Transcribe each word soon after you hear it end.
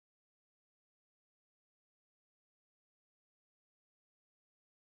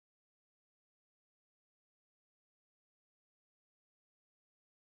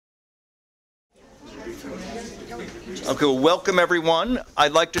Okay, well, welcome everyone.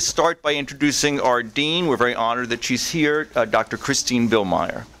 I'd like to start by introducing our dean. We're very honored that she's here, Dr. Christine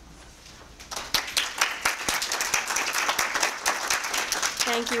Billmeyer.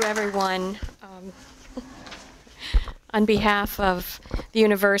 Thank you, everyone. On behalf of the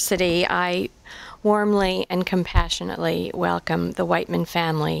university, I warmly and compassionately welcome the Whiteman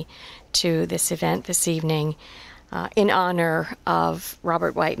family to this event this evening in honor of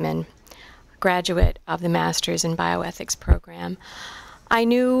Robert Whiteman, graduate of the Master's in Bioethics program. I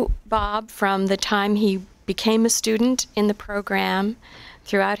knew Bob from the time he became a student in the program,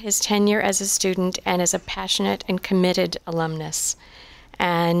 throughout his tenure as a student, and as a passionate and committed alumnus.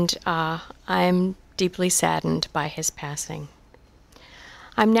 And I'm deeply saddened by his passing.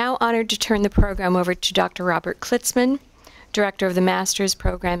 I'm now honored to turn the program over to Dr. Robert Klitzman, Director of the Master's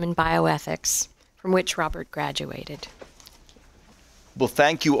Program in Bioethics, from which Robert graduated. Well,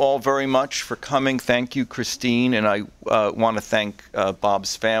 thank you all very much for coming. Thank you, Christine. And I want to thank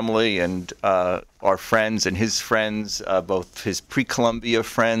Bob's family and our friends and his friends, both his pre-Columbia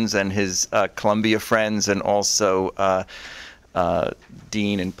friends and his Columbia friends, and also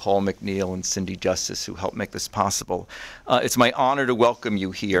Dean and Paul McNeil and Cindy Justice, who helped make this possible. It's my honor to welcome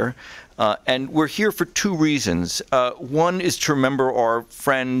you here. And we're here for two reasons. One is to remember our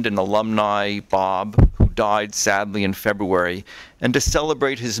friend and alumni, Bob, who died sadly in February, and to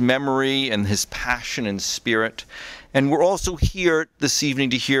celebrate his memory and his passion and spirit. And we're also here this evening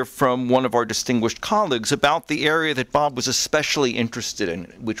to hear from one of our distinguished colleagues about the area that Bob was especially interested in,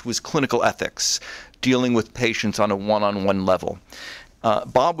 which was clinical ethics, dealing with patients on a one-on-one level.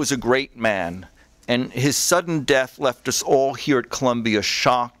 Bob was a great man, and his sudden death left us all here at Columbia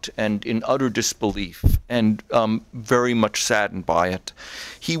shocked and in utter disbelief, and very much saddened by it.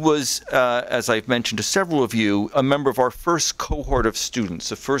 He was, as I've mentioned to several of you, a member of our first cohort of students,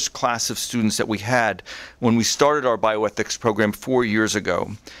 the first class of students that we had when we started our bioethics program 4 years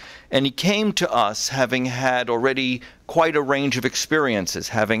ago. And he came to us having had already quite a range of experiences,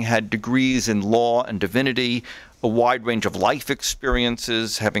 having had degrees in law and divinity, a wide range of life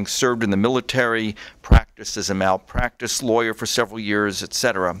experiences, having served in the military, practiced as a malpractice lawyer for several years,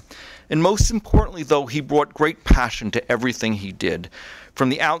 etc. And most importantly, though, he brought great passion to everything he did. From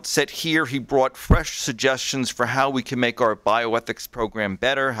the outset here, he brought fresh suggestions for how we can make our bioethics program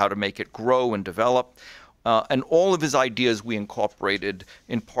better, how to make it grow and develop. And all of his ideas we incorporated,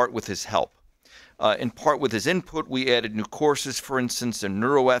 in part with his help. In part with his input, we added new courses, for instance, in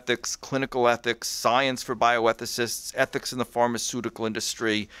neuroethics, clinical ethics, science for bioethicists, ethics in the pharmaceutical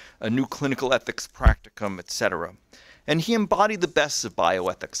industry, a new clinical ethics practicum, etc. And he embodied the best of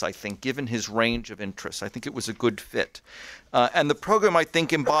bioethics, I think, given his range of interests. I think it was a good fit. And the program, I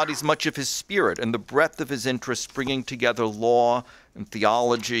think, embodies much of his spirit and the breadth of his interests, bringing together law and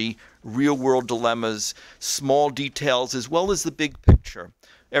theology, real-world dilemmas, small details, as well as the big picture,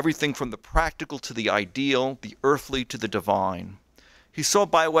 everything from the practical to the ideal, the earthly to the divine. He saw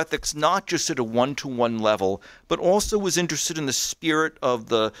bioethics not just at a one-to-one level, but also was interested in the spirit of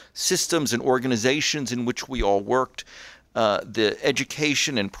the systems and organizations in which we all worked, the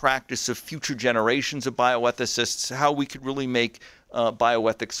education and practice of future generations of bioethicists, how we could really make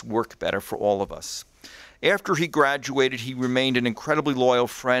bioethics work better for all of us. After he graduated, he remained an incredibly loyal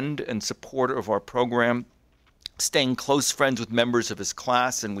friend and supporter of our program, staying close friends with members of his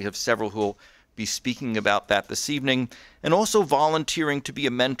class, and we have several who will be speaking about that this evening, and also volunteering to be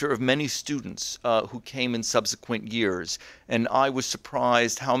a mentor of many students who came in subsequent years. And I was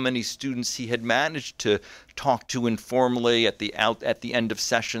surprised how many students he had managed to talk to informally at the end of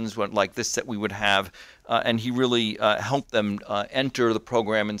sessions like this that we would have, and he really helped them enter the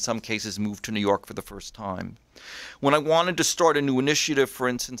program, in some cases move to New York for the first time. When I wanted to start a new initiative, for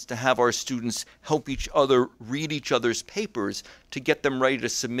instance, to have our students help each other read each other's papers to get them ready to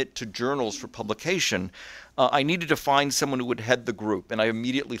submit to journals for publication, I needed to find someone who would head the group, and I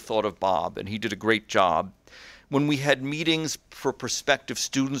immediately thought of Bob, and he did a great job. When we had meetings for prospective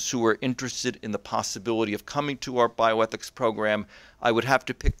students who were interested in the possibility of coming to our bioethics program, I would have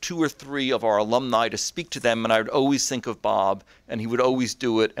to pick 2 or 3 of our alumni to speak to them, and I would always think of Bob, and he would always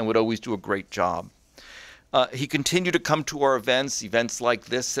do it and would always do a great job. He continued to come to our events like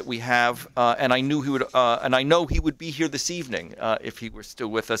this that we have, and I knew he would, and I know he would be here this evening if he were still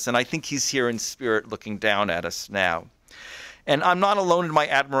with us, and I think he's here in spirit looking down at us now. And I'm not alone in my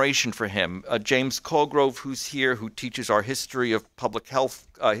admiration for him. James Colgrove, who's here, who teaches our history of public health,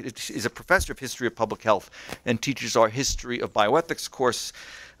 is a professor of history of public health and teaches our history of bioethics course,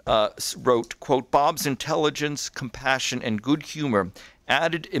 wrote, quote, "Bob's intelligence, compassion, and good humor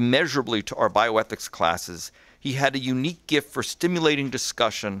added immeasurably to our bioethics classes. He had a unique gift for stimulating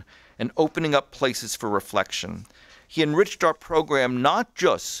discussion and opening up places for reflection. He enriched our program not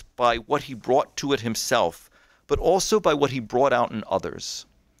just by what he brought to it himself, but also by what he brought out in others.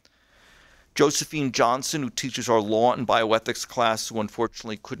 Josephine Johnson, who teaches our law and bioethics class, who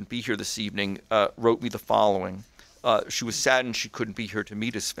unfortunately couldn't be here this evening, wrote me the following. She was saddened she couldn't be here to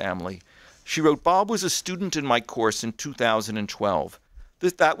meet his family. She wrote, "Bob was a student in my course in 2012.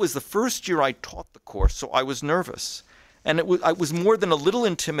 That was the first year I taught the course, so I was nervous. And it was more than a little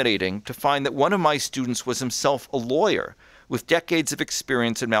intimidating to find that one of my students was himself a lawyer with decades of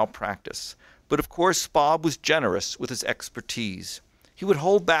experience in malpractice. But of course, Bob was generous with his expertise. He would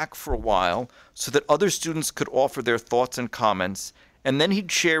hold back for a while so that other students could offer their thoughts and comments, and then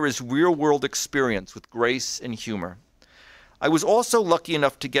he'd share his real-world experience with grace and humor. I was also lucky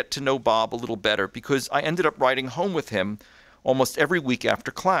enough to get to know Bob a little better because I ended up riding home with him almost every week after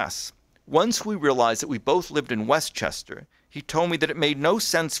class. Once we realized that we both lived in Westchester, he told me that it made no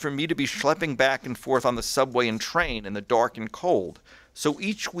sense for me to be schlepping back and forth on the subway and train in the dark and cold, so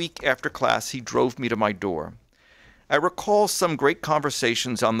each week after class he drove me to my door. I recall some great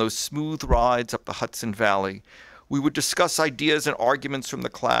conversations on those smooth rides up the Hudson Valley. We would discuss ideas and arguments from the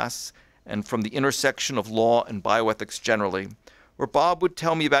class and from the intersection of law and bioethics generally, where Bob would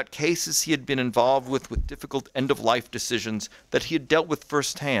tell me about cases he had been involved with difficult end-of-life decisions that he had dealt with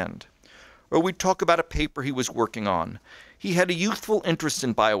firsthand. Or we'd talk about a paper he was working on. He had a youthful interest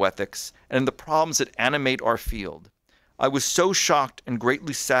in bioethics and in the problems that animate our field. I was so shocked and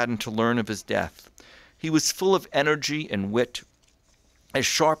greatly saddened to learn of his death. He was full of energy and wit, as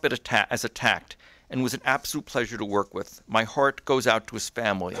sharp as a tact, and was an absolute pleasure to work with. My heart goes out to his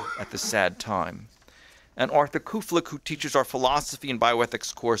family at this sad time." And Arthur Kuflick, who teaches our philosophy and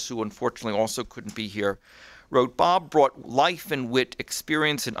bioethics course, who unfortunately also couldn't be here, wrote, "Bob brought life and wit,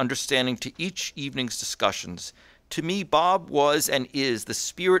 experience and understanding to each evening's discussions. To me, Bob was and is the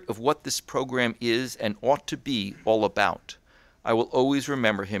spirit of what this program is and ought to be all about. I will always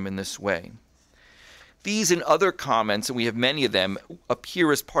remember him in this way." These and other comments, and we have many of them,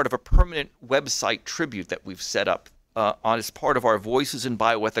 appear as part of a permanent website tribute that we've set up as part of our Voices in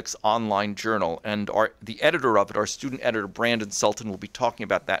Bioethics online journal. And the editor of it, our student editor, Brandon Sultan, will be talking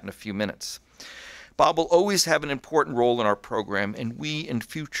about that in a few minutes. Bob will always have an important role in our program, and we and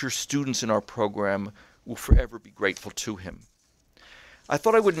future students in our program will forever be grateful to him. I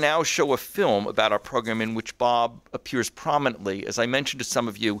thought I would now show a film about our program in which Bob appears prominently. As I mentioned to some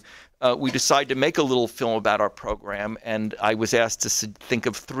of you, we decided to make a little film about our program, and I was asked to think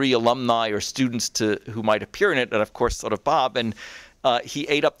of 3 alumni or students who might appear in it, and of course thought of Bob, and he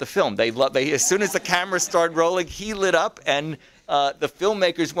ate up the film. As soon as the camera started rolling, he lit up, and the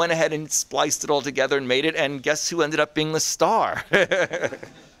filmmakers went ahead and spliced it all together and made it, and guess who ended up being the star?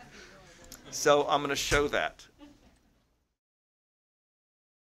 So I'm going to show that.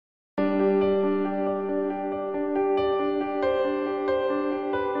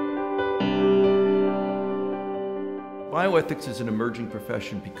 Bioethics is an emerging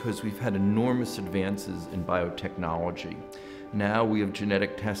profession because we've had enormous advances in biotechnology. Now we have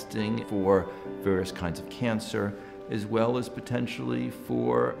genetic testing for various kinds of cancer, as well as potentially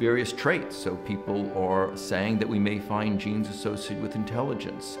for various traits. So people are saying that we may find genes associated with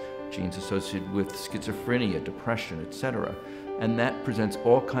intelligence, genes associated with schizophrenia, depression, etc. And that presents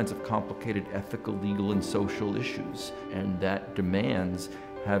all kinds of complicated ethical, legal, and social issues. And that demands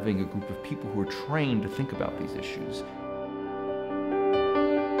having a group of people who are trained to think about these issues.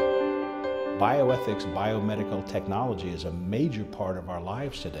 Bioethics, biomedical technology is a major part of our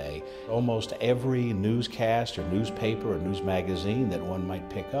lives today. Almost every newscast or newspaper or news magazine that one might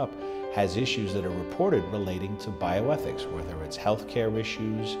pick up has issues that are reported relating to bioethics, whether it's healthcare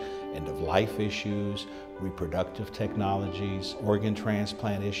issues, end-of-life issues, reproductive technologies, organ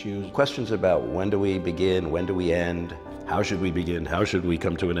transplant issues. Questions about when do we begin, when do we end, how should we begin, how should we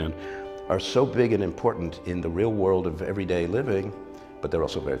come to an end, are so big and important in the real world of everyday living, but they're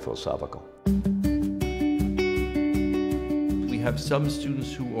also very philosophical. We have some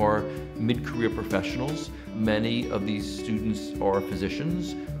students who are mid-career professionals. Many of these students are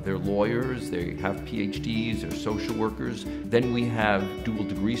physicians, they're lawyers, they have PhDs, they're social workers. Then we have dual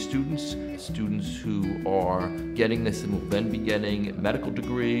degree students, students who are getting this and will then be getting a medical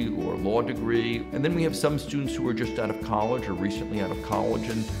degree or law degree. And then we have some students who are just out of college or recently out of college,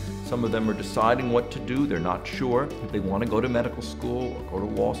 and some of them are deciding what to do. They're not sure if they want to go to medical school or go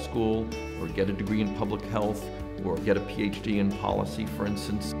to law school or get a degree in public health or get a PhD in policy, for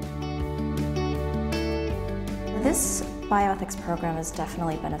instance. This Bioethics program is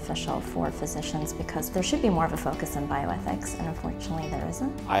definitely beneficial for physicians because there should be more of a focus in bioethics, and unfortunately there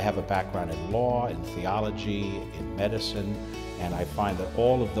isn't. I have a background in law, in theology, in medicine, and I find that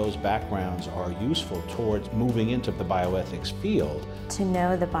all of those backgrounds are useful towards moving into the bioethics field. To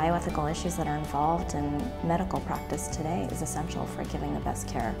know the bioethical issues that are involved in medical practice today is essential for giving the best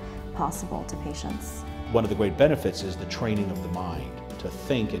care possible to patients. One of the great benefits is the training of the mind to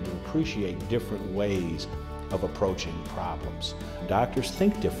think and to appreciate different ways of approaching problems. Doctors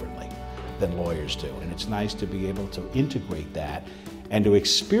think differently than lawyers do, and it's nice to be able to integrate that and to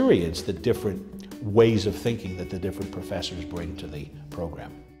experience the different ways of thinking that the different professors bring to the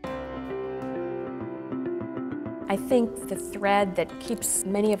program. I think the thread that keeps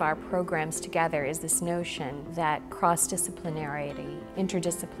many of our programs together is this notion that cross-disciplinarity,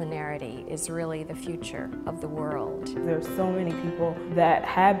 interdisciplinarity is really the future of the world. There's so many people that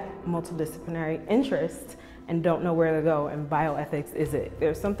have multidisciplinary interests and don't know where to go, and bioethics is it.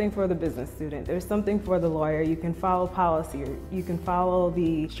 There's something for the business student, there's something for the lawyer. You can follow policy, you can follow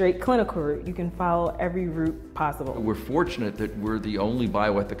the straight clinical route, you can follow every route possible. We're fortunate that we're the only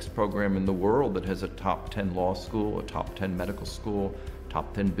bioethics program in the world that has a top 10 law school, a top 10 medical school,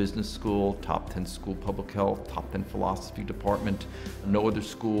 top 10 business school, top 10 school public health, top 10 philosophy department. No other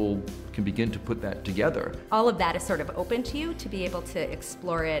school can begin to put that together. All of that is sort of open to you to be able to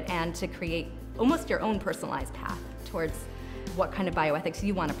explore it and to create almost your own personalized path towards what kind of bioethics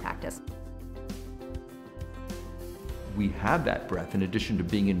you want to practice. We have that breadth in addition to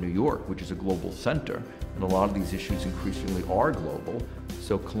being in New York, which is a global center, and a lot of these issues increasingly are global.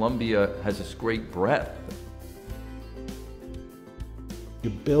 So Columbia has this great breadth. You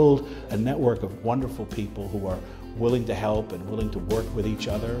build a network of wonderful people who are willing to help and willing to work with each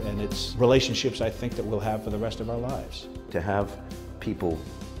other, and it's relationships I think that we'll have for the rest of our lives. To have people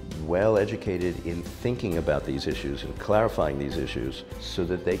well educated in thinking about these issues and clarifying these issues so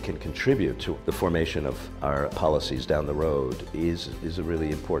that they can contribute to the formation of our policies down the road is a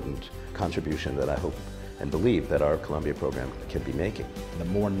really important contribution that I hope and believe that our Columbia program can be making. The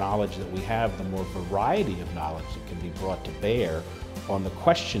more knowledge that we have, the more variety of knowledge that can be brought to bear on the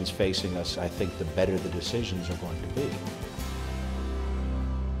questions facing us, I think the better the decisions are going to be.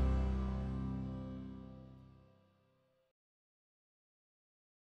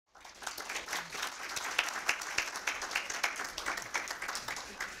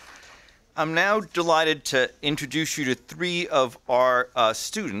 I'm now delighted to introduce you to three of our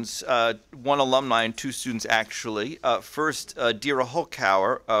students, one alumni and two students actually. First, Dira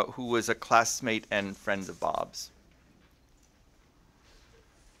Holkauer, who was a classmate and friend of Bob's.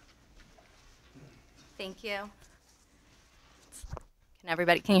 Thank you.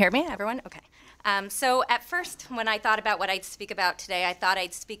 Can you hear me, everyone? Okay. So at first, when I thought about what I'd speak about today, I thought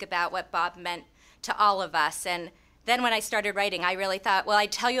I'd speak about what Bob meant to all of us. And then when I started writing, I really thought, well,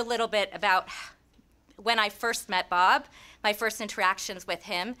 I'd tell you a little bit about when I first met Bob, my first interactions with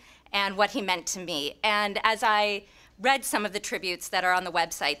him, and what he meant to me. And as I read some of the tributes that are on the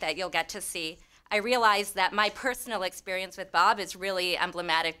website that you'll get to see, I realized that my personal experience with Bob is really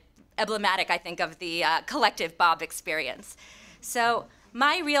emblematic, I think, of the collective Bob experience. So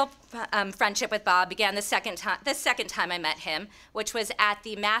my real friendship with Bob began the second time I met him, which was at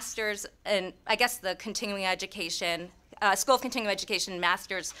the Master's, and I guess the Continuing Education, School of Continuing Education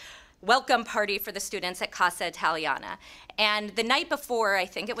Master's welcome party for the students at Casa Italiana. And the night before, I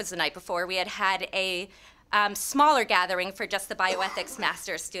think it was the night before, we had a smaller gathering for just the bioethics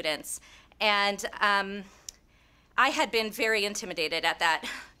master's students. And I had been very intimidated at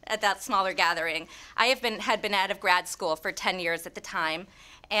that smaller gathering. I had been out of grad school for 10 years at the time,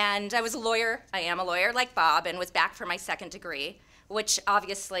 and I was a lawyer. I am a lawyer like Bob, and was back for my second degree, which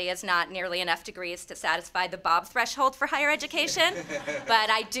obviously is not nearly enough degrees to satisfy the Bob threshold for higher education, but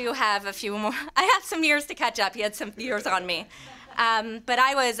I do have a few more. I have some years to catch up. He had some years on me. But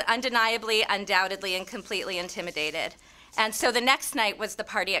I was undeniably, undoubtedly, and completely intimidated. And so the next night was the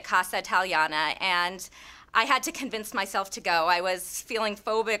party at Casa Italiana, and I had to convince myself to go. I was feeling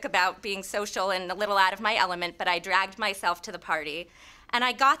phobic about being social and a little out of my element, but I dragged myself to the party. And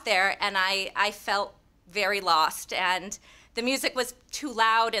I got there, and I felt very lost. And the music was too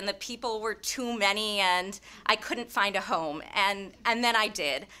loud, and the people were too many, and I couldn't find a home. And then I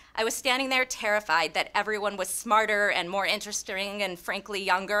did. I was standing there terrified that everyone was smarter and more interesting and frankly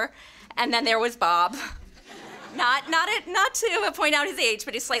younger. And then there was Bob. Not to point out his age,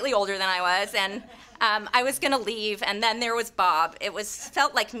 but he's slightly older than I was. And I was going to leave, and then there was Bob. It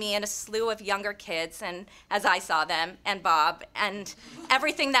felt like me and a slew of younger kids, and as I saw them, and Bob. And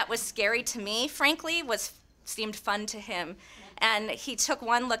everything that was scary to me, frankly, seemed fun to him. And he took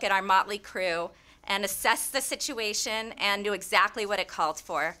one look at our motley crew, and assessed the situation and knew exactly what it called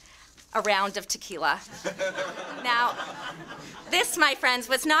for: a round of tequila. Now, this, my friends,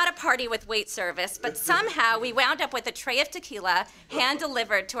 was not a party with wait service, but somehow we wound up with a tray of tequila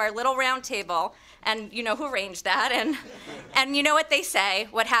hand-delivered to our little round table, and you know who arranged that, and you know what they say: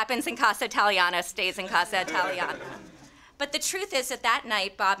 what happens in Casa Italiana stays in Casa Italiana. But the truth is that that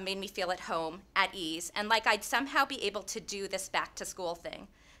night, Bob made me feel at home, at ease, and like I'd somehow be able to do this back-to-school thing.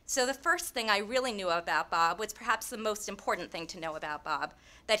 So the first thing I really knew about Bob was perhaps the most important thing to know about Bob: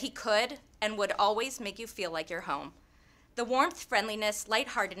 that he could and would always make you feel like you're home. The warmth, friendliness,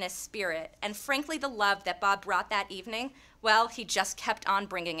 lightheartedness, spirit, and frankly the love that Bob brought that evening, well, he just kept on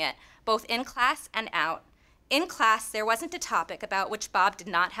bringing it, both in class and out. In class, there wasn't a topic about which Bob did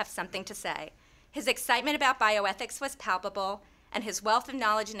not have something to say. His excitement about bioethics was palpable, and his wealth of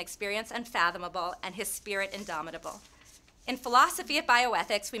knowledge and experience unfathomable, and his spirit indomitable. In philosophy of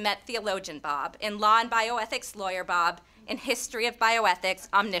bioethics, we met theologian Bob. In law and bioethics, lawyer Bob. In history of bioethics,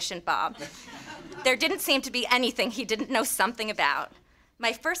 omniscient Bob. There didn't seem to be anything he didn't know something about.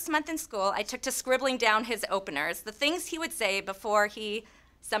 My first month in school, I took to scribbling down his openers, the things he would say before he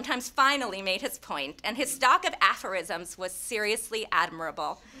sometimes finally made his point, and his stock of aphorisms was seriously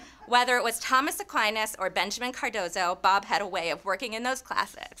admirable. Whether it was Thomas Aquinas or Benjamin Cardozo, Bob had a way of working in those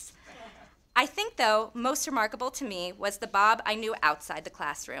classics. I think, though, most remarkable to me was the Bob I knew outside the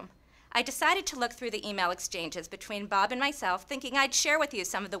classroom. I decided to look through the email exchanges between Bob and myself, thinking I'd share with you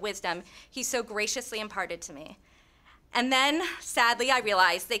some of the wisdom he so graciously imparted to me. And then, sadly, I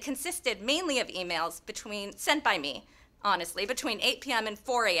realized they consisted mainly of emails sent by me, honestly, between 8 p.m. and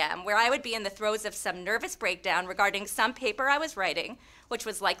 4 a.m., where I would be in the throes of some nervous breakdown regarding some paper I was writing, which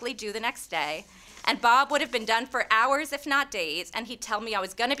was likely due the next day. And Bob would have been done for hours, if not days, and he'd tell me I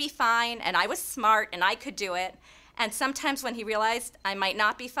was gonna be fine, and I was smart, and I could do it. And sometimes when he realized I might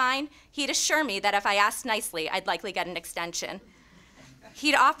not be fine, he'd assure me that if I asked nicely, I'd likely get an extension.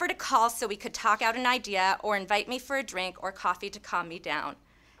 He'd offer to call so we could talk out an idea or invite me for a drink or coffee to calm me down.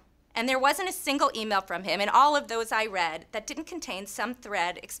 And there wasn't a single email from him in all of those I read that didn't contain some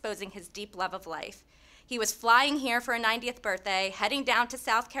thread exposing his deep love of life. He was flying here for a 90th birthday, heading down to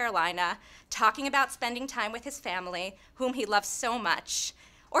South Carolina, talking about spending time with his family, whom he loved so much.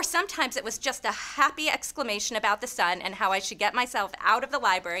 Or sometimes it was just a happy exclamation about the sun and how I should get myself out of the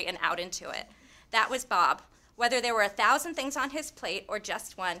library and out into it. That was Bob. Whether there were 1,000 things on his plate or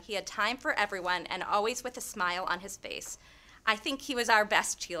just one, he had time for everyone and always with a smile on his face. I think he was our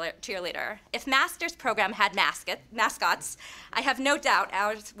best cheerleader. If Master's program had mascots, I have no doubt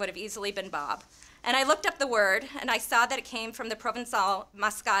ours would have easily been Bob. And I looked up the word, and I saw that it came from the Provençal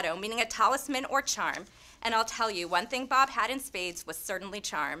mascato, meaning a talisman or charm. And I'll tell you, one thing Bob had in spades was certainly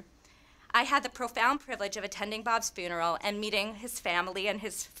charm. I had the profound privilege of attending Bob's funeral and meeting his family and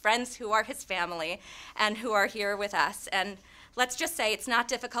his friends who are his family and who are here with us. And let's just say it's not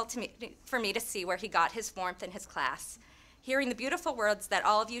difficult for me to see where he got his warmth in his class. Hearing the beautiful words that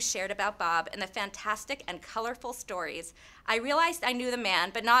all of you shared about Bob and the fantastic and colorful stories, I realized I knew the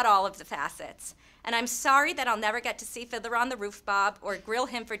man, but not all of the facets. And I'm sorry that I'll never get to see Fiddler on the Roof Bob or grill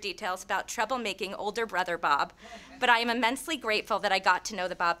him for details about troublemaking older brother Bob, but I am immensely grateful that I got to know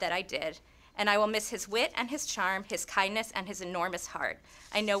the Bob that I did. And I will miss his wit and his charm, his kindness and his enormous heart.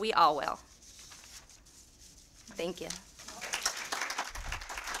 I know we all will. Thank you.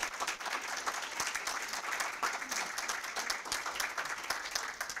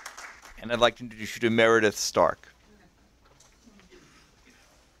 And I'd like to introduce you to Meredith Stark.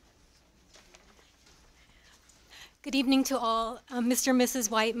 Good evening to all, Mr. and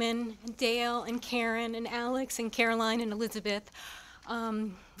Mrs. Whiteman, and Dale, and Karen, and Alex, and Caroline, and Elizabeth,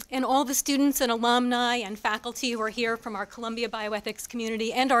 and all the students and alumni and faculty who are here from our Columbia Bioethics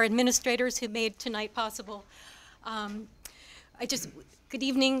community, and our administrators who made tonight possible. Good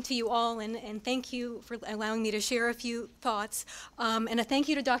evening to you all, and thank you for allowing me to share a few thoughts. And a thank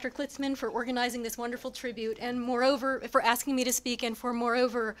you to Dr. Klitzman for organizing this wonderful tribute, and moreover, for asking me to speak, and for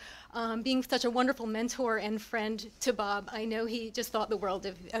moreover, being such a wonderful mentor and friend to Bob. I know he just thought the world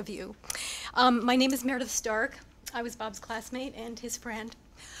of you. My name is Meredith Stark. I was Bob's classmate and his friend.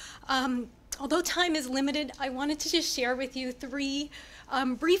 Although time is limited, I wanted to just share with you three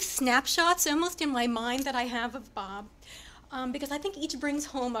brief snapshots, almost in my mind, that I have of Bob. Because I think each brings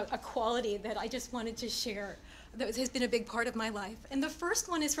home a quality that I just wanted to share that has been a big part of my life. And the first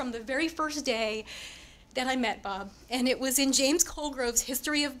one is from the very first day that I met Bob, and it was in James Colgrove's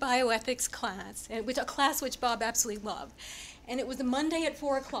History of Bioethics class, a class which Bob absolutely loved. And it was a Monday at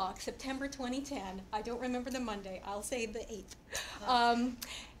 4 o'clock, September 2010. I don't remember the Monday, I'll say the 8th.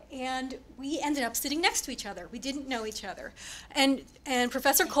 And we ended up sitting next to each other. We didn't know each other. And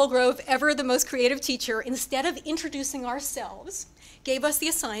Professor Colgrove, ever the most creative teacher, instead of introducing ourselves, gave us the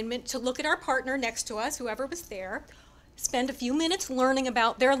assignment to look at our partner next to us, whoever was there, spend a few minutes learning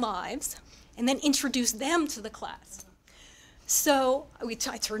about their lives, and then introduce them to the class. So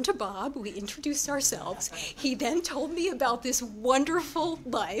I turned to Bob, we introduced ourselves. He then told me about this wonderful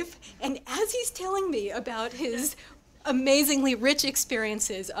life, and as he's telling me about his amazingly rich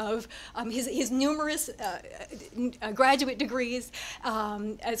experiences of his numerous graduate degrees,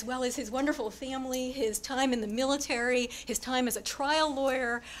 as well as his wonderful family, his time in the military, his time as a trial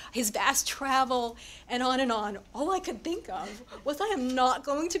lawyer, his vast travel, and on and on. All I could think of was I am not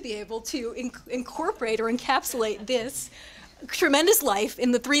going to be able to incorporate or encapsulate this tremendous life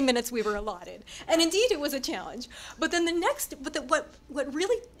in the 3 minutes we were allotted. And indeed, it was a challenge. But then what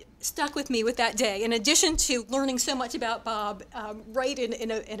really stuck with me with that day, in addition to learning so much about Bob,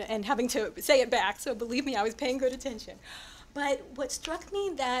 and having to say it back, so believe me, I was paying good attention. But what struck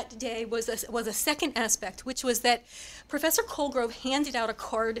me that day was a second aspect, which was that Professor Colgrove handed out a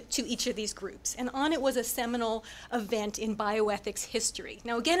card to each of these groups, and on it was a seminal event in bioethics history.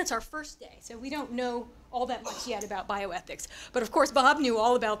 Now again, it's our first day, so we don't know all that much yet about bioethics. But of course, Bob knew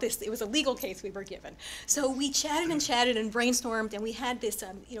all about this. It was a legal case we were given. So we chatted and brainstormed, and we had this,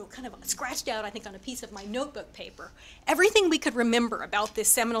 kind of scratched out, I think, on a piece of my notebook paper, everything we could remember about this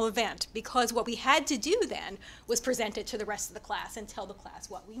seminal event, because what we had to do then was present it to the rest of the class and tell the class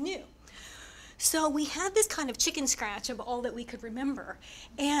what we knew. So we had this kind of chicken scratch of all that we could remember.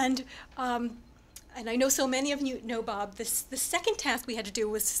 And I know so many of you know Bob. The second task we had to do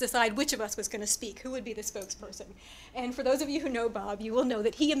was decide which of us was going to speak, who would be the spokesperson. And for those of you who know Bob, you will know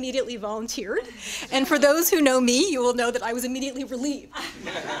that he immediately volunteered. And for those who know me, you will know that I was immediately relieved.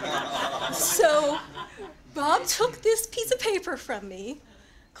 So Bob took this piece of paper from me,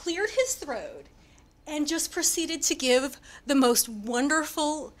 cleared his throat, and just proceeded to give the most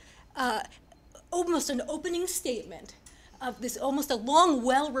wonderful, almost an opening statement of this, almost a long,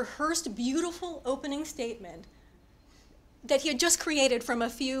 well-rehearsed, beautiful opening statement that he had just created from a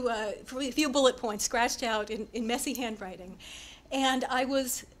few bullet points scratched out in messy handwriting. And I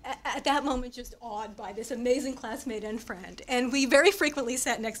was, at that moment, just awed by this amazing classmate and friend. And we very frequently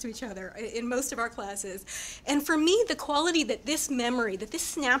sat next to each other in most of our classes. And for me, the quality that this memory, that this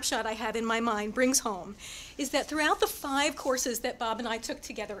snapshot I have in my mind brings home, is that throughout the 5 courses that Bob and I took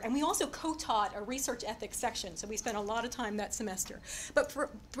together, and we also co-taught a research ethics section, so we spent a lot of time that semester. But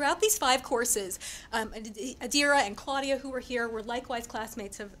throughout these 5 courses, Adira and Claudia, who were here, were likewise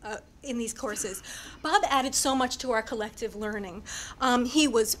classmates in these courses. Bob added so much to our collective learning. He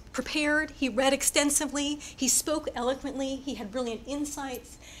was prepared, he read extensively, he spoke eloquently, he had brilliant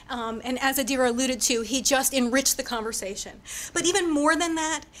insights, and as Adira alluded to, he just enriched the conversation. But even more than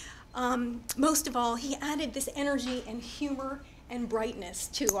that, most of all, he added this energy and humor and brightness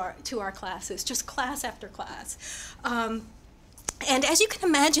to our classes, just class after class. And as you can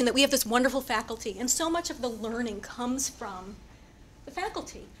imagine, that we have this wonderful faculty, and so much of the learning comes from the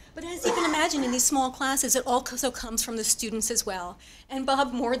faculty. But as you can imagine, in these small classes, it also comes from the students as well. And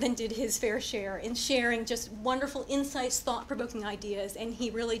Bob more than did his fair share in sharing just wonderful insights, thought-provoking ideas, and he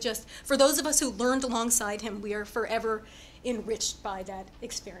really just, for those of us who learned alongside him, we are forever enriched by that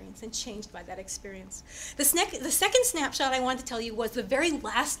experience and changed by that experience. The second snapshot I wanted to tell you was the very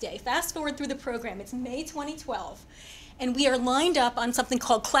last day. Fast forward through the program, it's May 2012. And we are lined up on something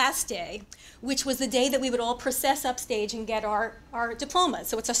called Class Day, which was the day that we would all process upstage and get our diplomas.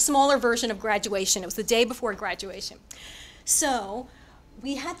 So it's a smaller version of graduation. It was the day before graduation. So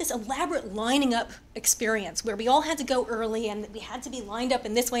we had this elaborate lining up experience where we all had to go early and we had to be lined up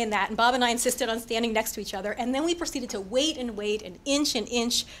in this way and that. And Bob and I insisted on standing next to each other. And then we proceeded to wait and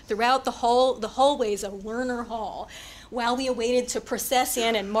inch throughout the hallways of Lerner Hall, while we awaited to process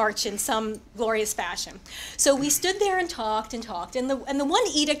in and march in some glorious fashion. So we stood there and talked, and the one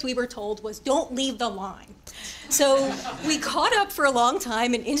edict we were told was, don't leave the line. So we caught up for a long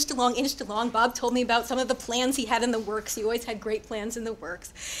time and inched along. Bob told me about some of the plans he had in the works. He always had great plans in the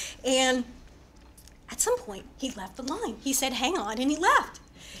works. And at some point, he left the line. He said, hang on, and he left.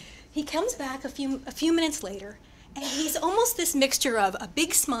 He comes back a few minutes later, and he's almost this mixture of a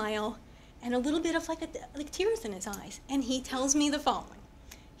big smile and a little bit of like tears in his eyes. And he tells me the following.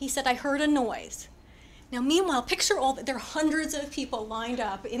 He said, I heard a noise. Now, meanwhile, picture there are hundreds of people lined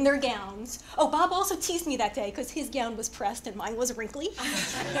up in their gowns. Oh, Bob also teased me that day because his gown was pressed and mine was wrinkly.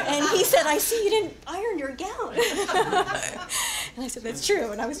 And he said, I see you didn't iron your gown. And I said, that's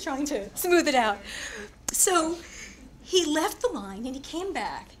true. And I was trying to smooth it out. So he left the line and he came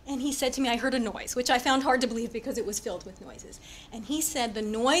back and he said to me, I heard a noise, which I found hard to believe because it was filled with noises. And he said, the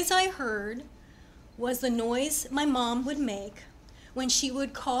noise I heard was the noise my mom would make when she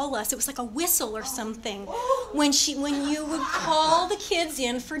would call us. It was like a whistle or something when you would call the kids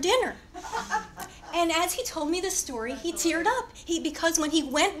in for dinner. And as he told me this story, he teared up. Because when he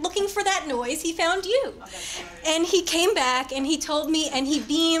went looking for that noise, he found you. And he came back and he told me, and he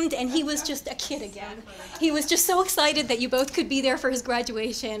beamed, and he was just a kid again. He was just so excited that you both could be there for his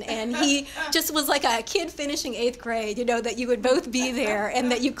graduation, and he just was like a kid finishing 8th grade, you know, that you would both be there and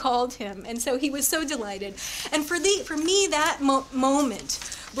that you called him. And so he was so delighted. And for me, that moment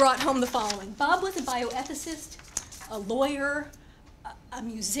brought home the following. Bob was a bioethicist, a lawyer, a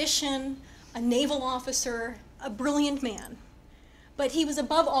musician, a naval officer, a brilliant man. But he was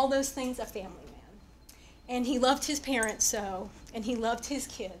above all those things a family man. And he loved his parents so, and he loved his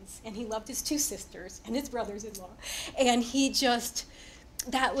kids, and he loved his 2 sisters and his brothers-in-law. And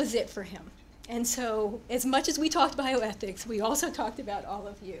that was it for him. And so as much as we talked bioethics, we also talked about all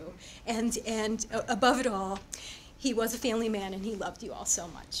of you. And above it all, he was a family man and he loved you all so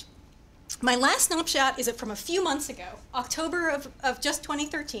much. My last snapshot is from a few months ago, October of just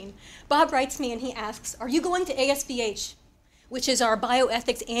 2013. Bob writes me and he asks, are you going to ASBH, which is our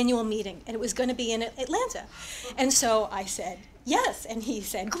bioethics annual meeting? And it was going to be in Atlanta. And so I said, yes. And he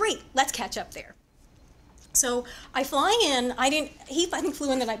said, great, let's catch up there. So I fly in, he I think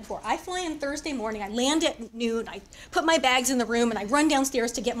flew in the night before. I fly in Thursday morning, I land at noon, I put my bags in the room and I run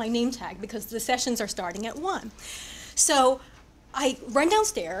downstairs to get my name tag because the sessions are starting at 1. So I run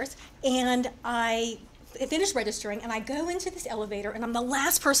downstairs and I finish registering and I go into this elevator and I'm the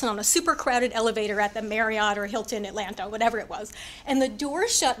last person on a super crowded elevator at the Marriott or Hilton Atlanta, whatever it was. And the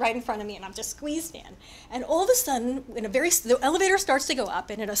doors shut right in front of me and I'm just squeezed in. And all of a sudden, the elevator starts to go up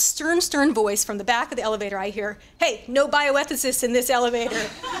and in a stern voice from the back of the elevator I hear, hey, no bioethicists in this elevator.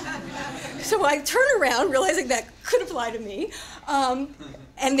 So I turn around realizing that could apply to me.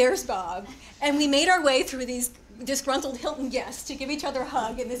 And there's Bob. And we made our way through these disgruntled Hilton guests to give each other a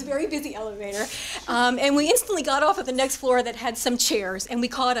hug in this very busy elevator. And we instantly got off at the next floor that had some chairs, and we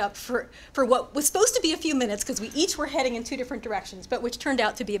caught up for what was supposed to be a few minutes, because we each were heading in 2 different directions, but which turned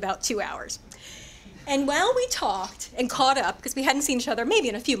out to be about 2 hours. And while we talked and caught up, because we hadn't seen each other maybe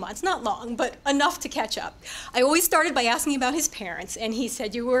in a few months, not long, but enough to catch up, I always started by asking about his parents, and he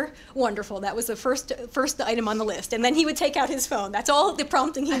said, you were wonderful. That was the first item on the list. And then he would take out his phone. That's all the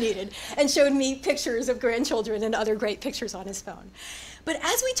prompting he needed, and showed me pictures of grandchildren and other great pictures on his phone. But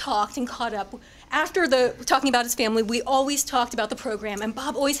as we talked and caught up, after talking about his family, we always talked about the program, and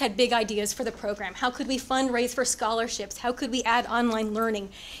Bob always had big ideas for the program. How could we fundraise for scholarships? How could we add online learning?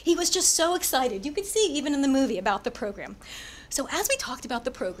 He was just so excited. You could see even in the movie about the program. So as we talked about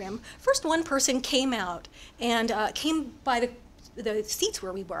the program, first one person came out and came by the seats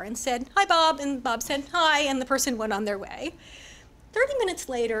where we were and said, hi, Bob, and Bob said, hi, and the person went on their way. 30 minutes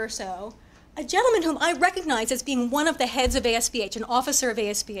later or so, a gentleman whom I recognize as being one of the heads of ASBH, an officer of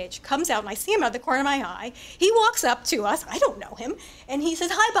ASBH, comes out, and I see him out of the corner of my eye. He walks up to us, I don't know him, and he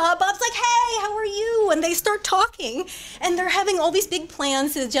says, hi, Bob. Bob's like, hey, how are you? And they start talking, and they're having all these big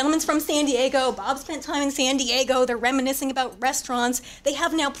plans. The gentleman's from San Diego. Bob spent time in San Diego. They're reminiscing about restaurants. They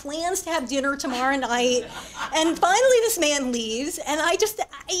have now plans to have dinner tomorrow night. And finally, this man leaves, and I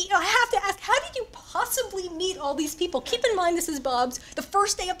have to ask, how did you possibly meet all these people? Keep in mind, this is the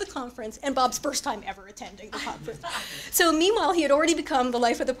first day of the conference, and Bob's first time ever attending the conference. So meanwhile, he had already become the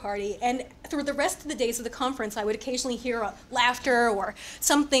life of the party, and through the rest of the days of the conference, I would occasionally hear laughter or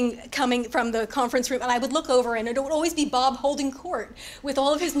something coming from the conference room, and I would look over, and it would always be Bob holding court with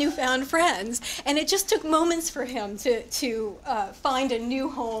all of his newfound friends. And it just took moments for him to find a new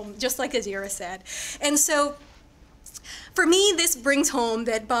home, just like Azira said. And so for me, this brings home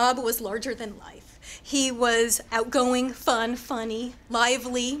that Bob was larger than life. He was outgoing, fun, funny,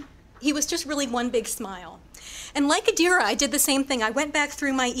 lively. He was just really one big smile. And like Adira, I did the same thing. I went back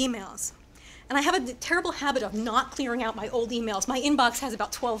through my emails. And I have a terrible habit of not clearing out my old emails. My inbox has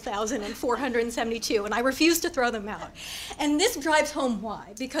about 12,472, and I refuse to throw them out. And this drives home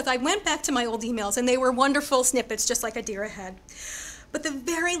why. Because I went back to my old emails, and they were wonderful snippets, just like Adira had. But the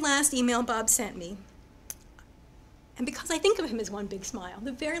very last email Bob sent me, and because I think of him as one big smile,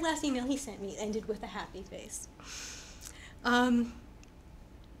 the very last email he sent me ended with a happy face.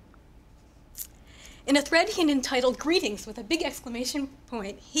 In a thread he entitled "Greetings" with a big exclamation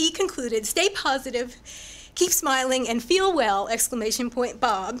point, he concluded, "Stay positive, keep smiling, and feel well, exclamation point,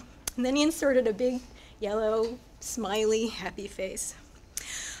 Bob." And then he inserted a big yellow, smiley, happy face.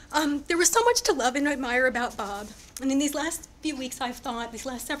 There was so much to love and admire about Bob. And in these last few weeks, these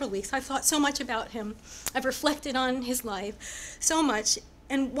last several weeks, I've thought so much about him. I've reflected on his life so much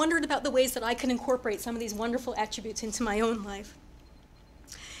and wondered about the ways that I can incorporate some of these wonderful attributes into my own life.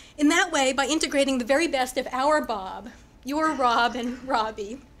 In that way, by integrating the very best of our Bob, your Rob and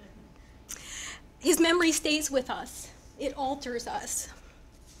Robbie, his memory stays with us. It alters us.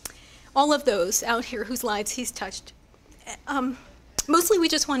 All of those out here whose lives he's touched. Mostly we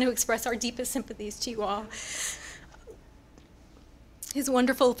just want to express our deepest sympathies to you all. His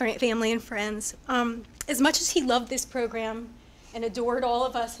wonderful family and friends. As much as he loved this program and adored all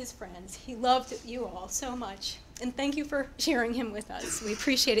of us, his friends, he loved you all so much. And thank you for sharing him with us. We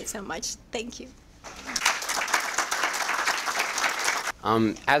appreciate it so much. Thank you.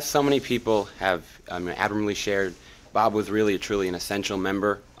 As so many people have admirably shared, Bob was really truly an essential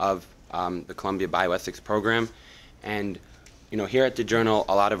member of the Columbia Bioethics program. And here at the Journal,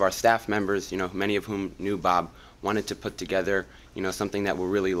 a lot of our staff members, many of whom knew Bob, wanted to put together, something that will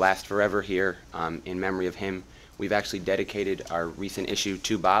really last forever here in memory of him. We've actually dedicated our recent issue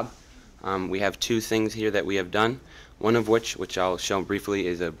to Bob. We have two things here that we have done, one of which I'll show briefly,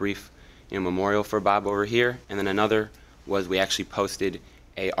 is a brief memorial for Bob over here, and then another was we actually posted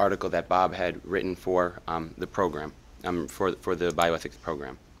an article that Bob had written for the program, for the bioethics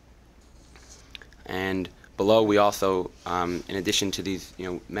program. And below we also, in addition to these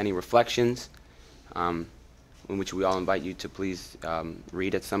many reflections, in which we all invite you to please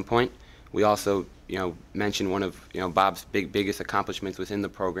read at some point, we also mentioned one of Bob's biggest accomplishments within the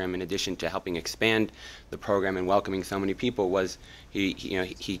program, in addition to helping expand the program and welcoming so many people, was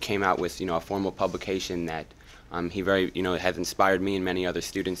he came out with a formal publication that he very has inspired me and many other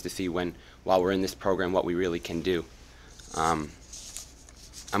students to see while we're in this program what we really can do. I'm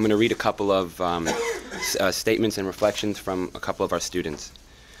going to read a couple of statements and reflections from a couple of our students.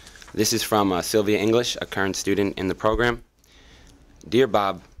 This is from Sylvia English, a current student in the program. Dear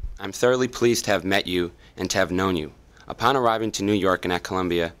Bob, I'm thoroughly pleased to have met you and to have known you. Upon arriving to New York and at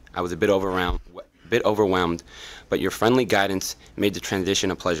Columbia, I was a bit overwhelmed, but your friendly guidance made the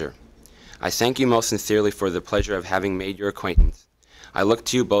transition a pleasure. I thank you most sincerely for the pleasure of having made your acquaintance. I look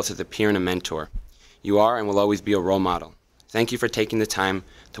to you both as a peer and a mentor. You are and will always be a role model. Thank you for taking the time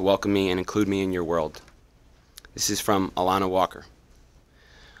to welcome me and include me in your world. This is from Alana Walker.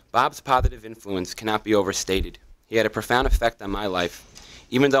 Bob's positive influence cannot be overstated. He had a profound effect on my life.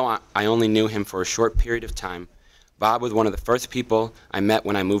 Even though I only knew him for a short period of time, Bob was one of the first people I met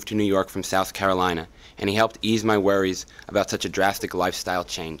when I moved to New York from South Carolina, and he helped ease my worries about such a drastic lifestyle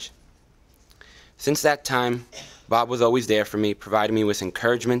change. Since that time, Bob was always there for me, providing me with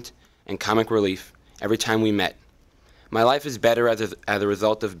encouragement and comic relief every time we met. My life is better as a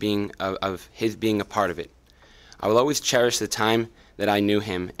result of his being a part of it. I will always cherish the time that I knew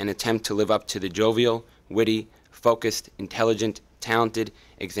him and attempt to live up to the jovial, witty, focused, intelligent, talented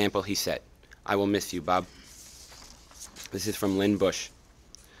example he set. I will miss you, Bob. This is from Lynn Bush.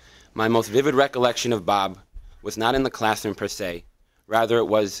 My most vivid recollection of Bob was not in the classroom per se. Rather, it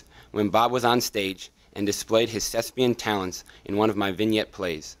was when Bob was on stage and displayed his thespian talents in one of my vignette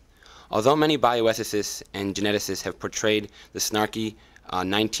plays. Although many bioethicists and geneticists have portrayed the snarky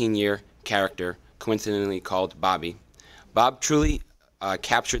 19-year character, coincidentally called Bobby, Bob truly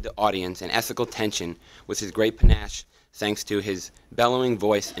captured the audience and ethical tension with his great panache, thanks to his bellowing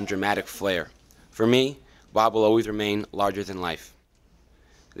voice and dramatic flair. For me, Bob will always remain larger than life.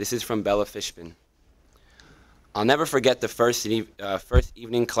 This is from Bella Fishman. I'll never forget the first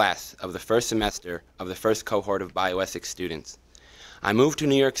evening class of the first semester of the first cohort of bioethics students. I moved to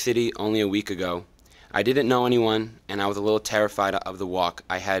New York City only a week ago. I didn't know anyone, and I was a little terrified of the walk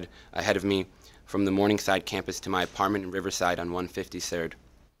I had ahead of me from the Morningside campus to my apartment in Riverside on 153rd.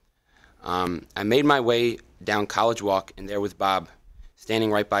 I made my way down College Walk, and there was Bob,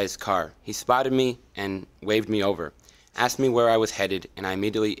 standing right by his car. He spotted me and waved me over, asked me where I was headed, and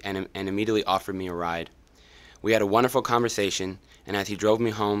immediately offered me a ride. We had a wonderful conversation, and as he drove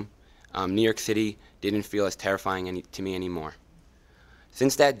me home, New York City didn't feel as terrifying to me anymore.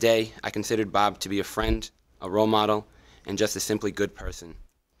 Since that day, I considered Bob to be a friend, a role model, and just a simply good person.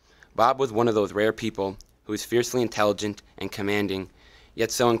 Bob was one of those rare people who is fiercely intelligent and commanding, yet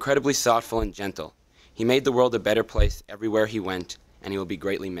so incredibly thoughtful and gentle. He made the world a better place everywhere he went, and he will be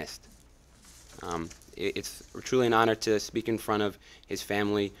greatly missed. It's truly an honor to speak in front of his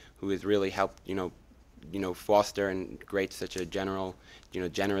family, who has really helped, foster and create such a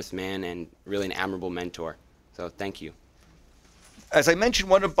generous man and really an admirable mentor. So thank you. As I mentioned,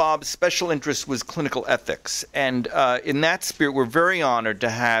 one of Bob's special interests was clinical ethics. And in that spirit, we're very honored to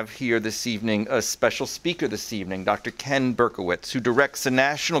have here this evening a special speaker this evening, Dr. Ken Berkowitz, who directs the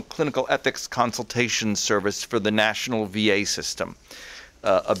National Clinical Ethics Consultation Service for the National VA System.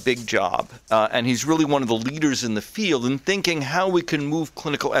 A big job. And he's really one of the leaders in the field in thinking how we can move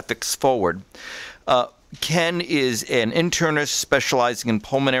clinical ethics forward. Ken is an internist specializing in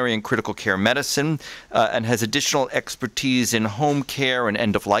pulmonary and critical care medicine and has additional expertise in home care and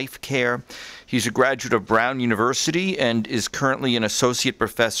end-of-life care. He's a graduate of Brown University and is currently an associate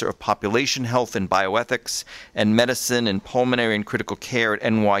professor of population health and bioethics and medicine and pulmonary and critical care at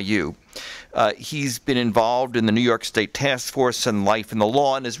NYU. He's been involved in the New York State Task Force on Life and the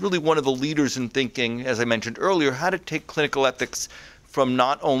Law and is really one of the leaders in thinking, as I mentioned earlier, how to take clinical ethics from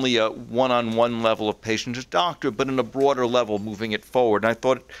not only a one-on-one level of patient to doctor, but in a broader level, moving it forward. And I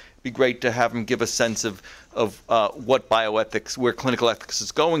thought it'd be great to have him give a sense of what bioethics, where clinical ethics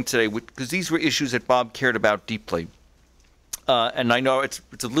is going today, because these were issues that Bob cared about deeply. And I know it's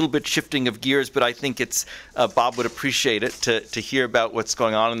a little bit shifting of gears, but I think it's Bob would appreciate it to hear about what's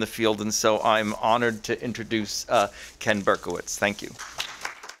going on in the field. And so I'm honored to introduce Ken Berkowitz. Thank you.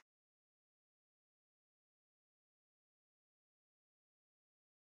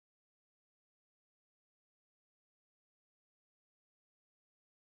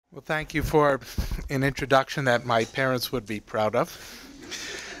 Well, thank you for an introduction that my parents would be proud of.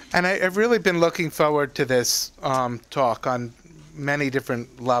 And I've really been looking forward to this talk on many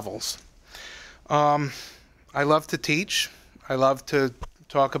different levels. I love to teach. I love to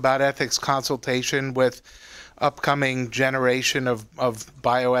talk about ethics consultation with upcoming generation of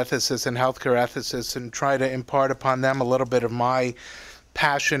bioethicists and healthcare ethicists and try to impart upon them a little bit of my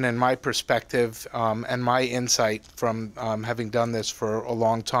passion and my perspective and my insight from having done this for a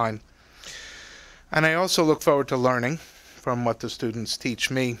long time. And I also look forward to learning from what the students teach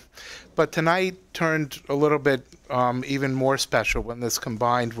me. But tonight turned a little bit even more special when this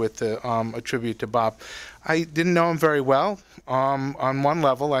combined with a tribute to Bob. I didn't know him very well. On one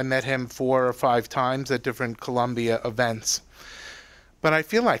level, I met him 4 or 5 times at different Columbia events. But I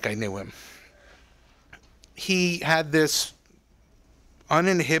feel like I knew him. He had this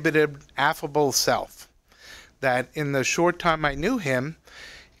uninhibited, affable self that in the short time I knew him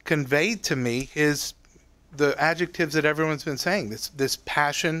conveyed to me the adjectives that everyone's been saying, this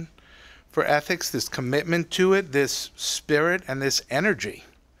passion for ethics, this commitment to it, this spirit and this energy,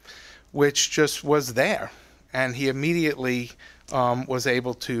 which just was there. And he immediately was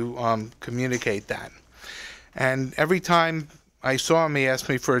able to communicate that. And every time I saw him, he asked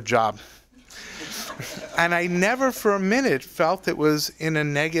me for a job. And I never for a minute felt it was in a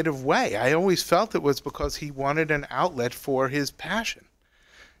negative way. I always felt it was because he wanted an outlet for his passion.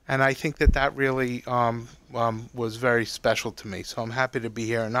 And I think that really was very special to me. So I'm happy to be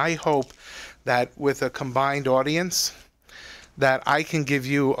here. And I hope that with a combined audience, that I can give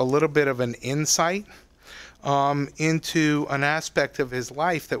you a little bit of an insight into an aspect of his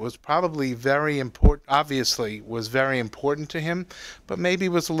life that was probably very important, obviously was very important to him, but maybe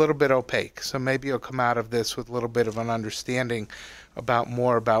was a little bit opaque. So maybe you'll come out of this with a little bit of an understanding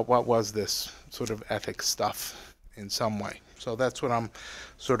more about what was this sort of ethics stuff in some way. So that's what I'm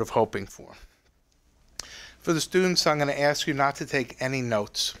sort of hoping for. For the students, I'm going to ask you not to take any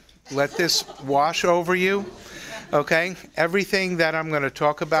notes. Let this wash over you, okay? Everything that I'm going to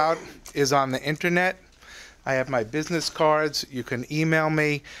talk about is on the internet. I have my business cards. You can email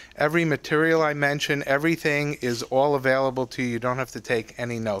me. Every material I mention, everything is all available to you. You don't have to take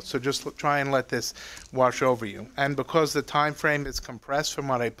any notes. So just try and let this wash over you. And because the time frame is compressed from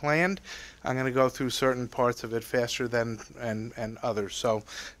what I planned, I'm going to go through certain parts of it faster than and others. So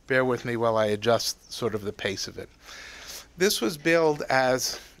bear with me while I adjust sort of the pace of it. This was billed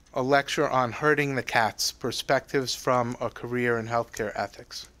as a lecture on herding the cats, perspectives from a career in healthcare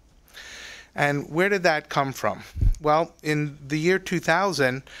ethics. And where did that come from? Well, in the year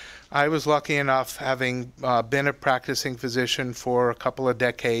 2000, I was lucky enough, having been a practicing physician for a couple of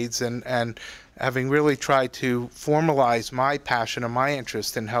decades and having really tried to formalize my passion and my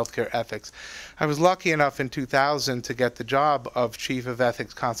interest in healthcare ethics. I was lucky enough in 2000 to get the job of Chief of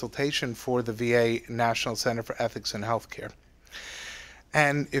Ethics Consultation for the VA National Center for Ethics in Healthcare.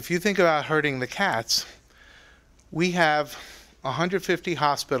 And if you think about herding the cats, we have 150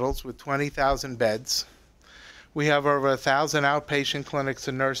 hospitals with 20,000 beds. We have over 1,000 outpatient clinics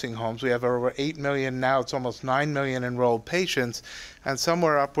and nursing homes. We have over 8 million, now it's almost 9 million enrolled patients, and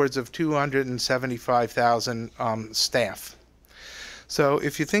somewhere upwards of 275,000 staff. So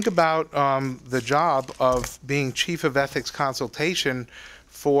if you think about the job of being Chief of Ethics Consultation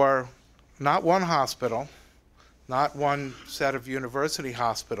for not one hospital, not one set of university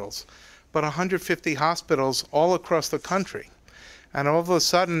hospitals, but 150 hospitals all across the country. And all of a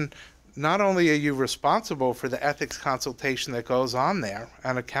sudden, not only are you responsible for the ethics consultation that goes on there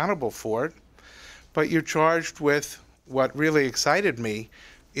and accountable for it, but you're charged with what really excited me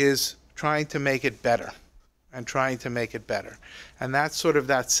is trying to make it better and trying to make it better. And that's sort of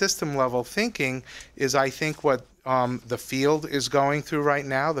that system level thinking is, I think, what the field is going through right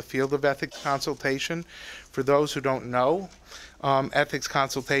now, the field of ethics consultation. For those who don't know, ethics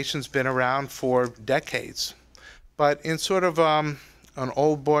consultation's been around for decades, but in sort of an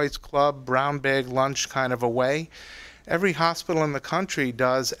old boys club, brown bag lunch kind of a way. Every hospital in the country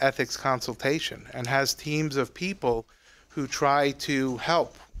does ethics consultation and has teams of people who try to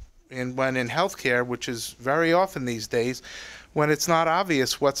help when in healthcare, which is very often these days, when it's not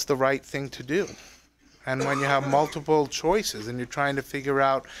obvious what's the right thing to do. And when you have multiple choices and you're trying to figure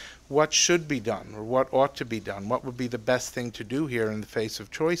out what should be done or what ought to be done, what would be the best thing to do here in the face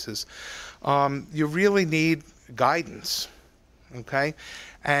of choices, you really need guidance, okay?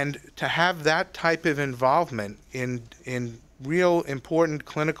 And to have that type of involvement in real important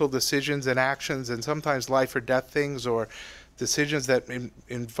clinical decisions and actions, and sometimes life or death things, or decisions that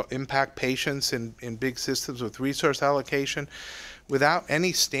impact patients in big systems with resource allocation, without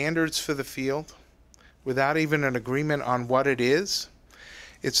any standards for the field, without even an agreement on what it is,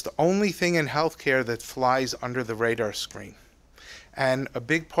 it's the only thing in healthcare that flies under the radar screen. And a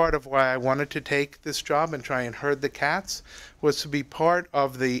big part of why I wanted to take this job and try and herd the cats was to be part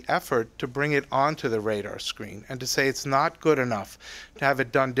of the effort to bring it onto the radar screen and to say it's not good enough to have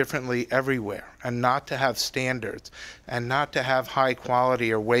it done differently everywhere, and not to have standards, and not to have high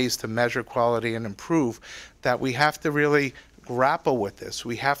quality or ways to measure quality and improve, that we have to really grapple with this.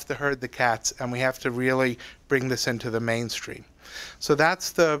 We have to herd the cats, and we have to really bring this into the mainstream. So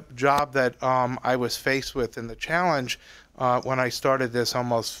that's the job that I was faced with, and the challenge when I started this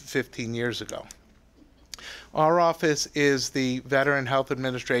almost 15 years ago. Our office is the Veteran Health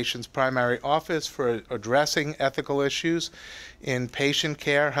Administration's primary office for addressing ethical issues in patient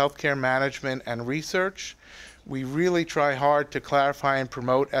care, healthcare management, and research. We really try hard to clarify and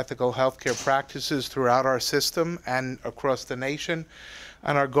promote ethical healthcare practices throughout our system and across the nation,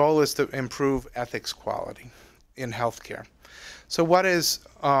 and our goal is to improve ethics quality in healthcare. So what is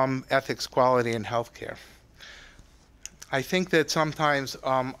ethics quality in healthcare? I think that sometimes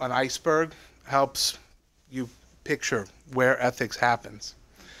an iceberg helps you picture where ethics happens.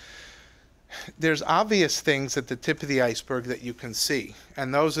 There's obvious things at the tip of the iceberg that you can see,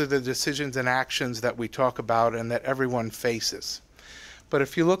 and those are the decisions and actions that we talk about and that everyone faces. But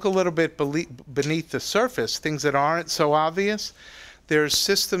if you look a little bit beneath the surface, things that aren't so obvious, there's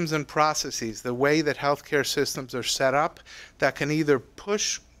systems and processes, the way that healthcare systems are set up, that can either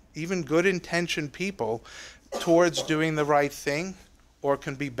push even good-intentioned people towards doing the right thing, or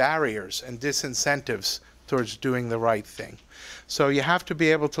can be barriers and disincentives towards doing the right thing. So you have to be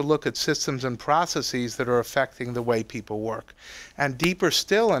able to look at systems and processes that are affecting the way people work. And deeper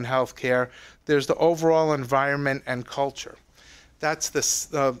still in healthcare, there's the overall environment and culture. That's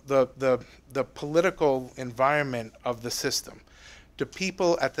the political environment of the system. Do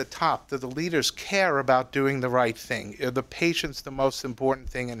people at the top, do the leaders care about doing the right thing? Are the patients the most important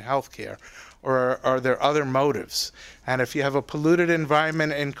thing in healthcare? Or are there other motives? And if you have a polluted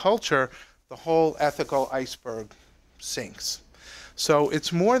environment and culture, the whole ethical iceberg sinks. So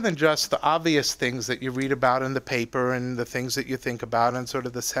it's more than just the obvious things that you read about in the paper and the things that you think about and sort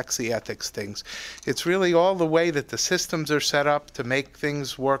of the sexy ethics things. It's really all the way that the systems are set up to make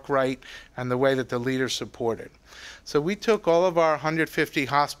things work right and the way that the leaders support it. So we took all of our 150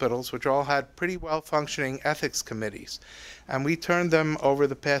 hospitals, which all had pretty well-functioning ethics committees, and we turned them over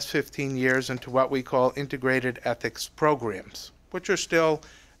the past 15 years into what we call integrated ethics programs, which are still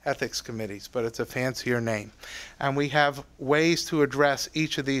ethics committees, but it's a fancier name. And we have ways to address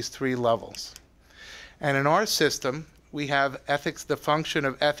each of these three levels. And in our system, we have ethics, the function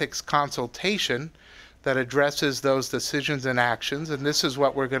of ethics consultation that addresses those decisions and actions, and this is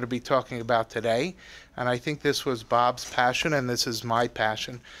what we're going to be talking about today. And I think this was Bob's passion, and this is my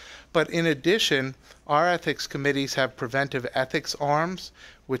passion. But in addition, our ethics committees have preventive ethics arms,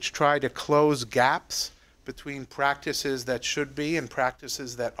 which try to close gaps between practices that should be and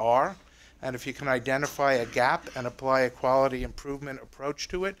practices that are. And if you can identify a gap and apply a quality improvement approach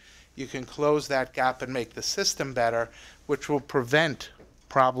to it, you can close that gap and make the system better, which will prevent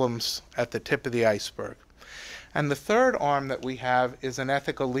problems at the tip of the iceberg. And the third arm that we have is an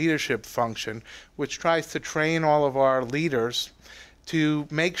ethical leadership function, which tries to train all of our leaders to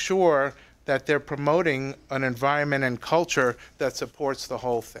make sure that they're promoting an environment and culture that supports the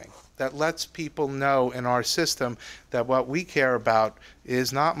whole thing, that lets people know in our system that what we care about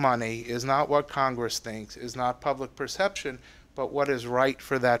is not money, is not what Congress thinks, is not public perception, but what is right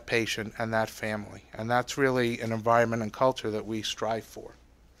for that patient and that family. And that's really an environment and culture that we strive for.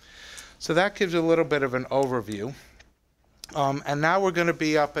 So that gives you a little bit of an overview. And now we're going to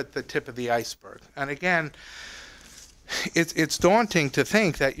be up at the tip of the iceberg. And again, it's daunting to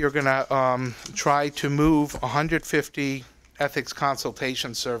think that you're going to try to move 150 ethics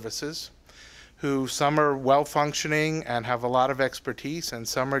consultation services, who some are well-functioning and have a lot of expertise, and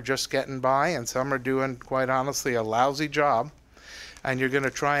some are just getting by, and some are doing, quite honestly, a lousy job. And you're going to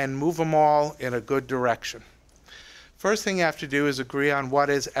try and move them all in a good direction. First thing you have to do is agree on what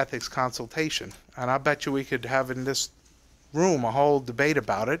is ethics consultation. And I bet you we could have in this room a whole debate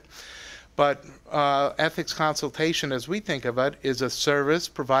about it. But ethics consultation, as we think of it, is a service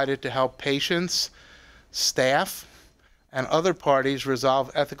provided to help patients, staff, and other parties resolve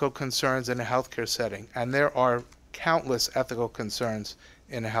ethical concerns in a healthcare setting. And there are countless ethical concerns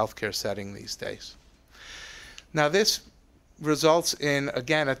in a healthcare setting these days. Now this results in,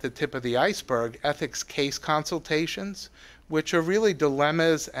 again, at the tip of the iceberg, ethics case consultations, which are really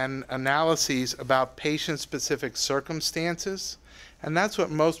dilemmas and analyses about patient-specific circumstances. And that's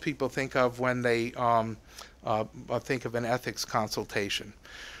what most people think of when they think of an ethics consultation.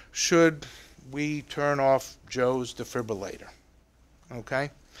 Should we turn off Joe's defibrillator?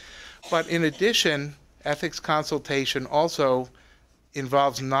 Okay? But in addition, ethics consultation also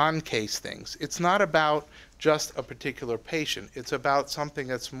involves non-case things. It's not about just a particular patient. It's about something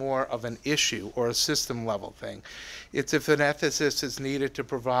that's more of an issue or a system level thing. It's if an ethicist is needed to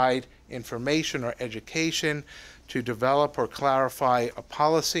provide information or education, to develop or clarify a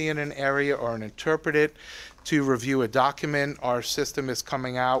policy in an area or interpret it, to review a document. Our system is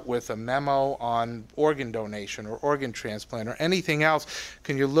coming out with a memo on organ donation or organ transplant or anything else.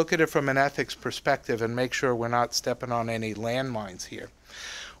 Can you look at it from an ethics perspective and make sure we're not stepping on any landmines here?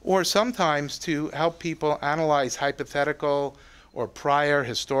 Or sometimes to help people analyze hypothetical or prior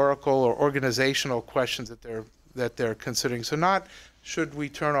historical or organizational questions that they're considering. So not should we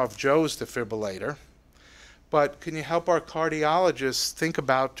turn off Joe's defibrillator, but can you help our cardiologists think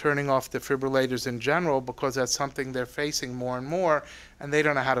about turning off defibrillators in general, because that's something they're facing more and more and they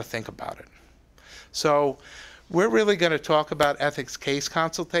don't know how to think about it. So we're really going to talk about ethics case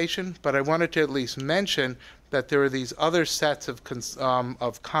consultation, but I wanted to at least mention that there are these other sets of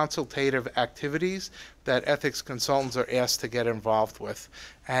consultative activities that ethics consultants are asked to get involved with.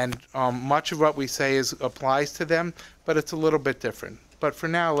 And much of what we say applies to them, but it's a little bit different. But for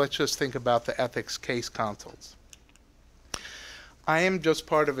now, let's just think about the ethics case consults. I am just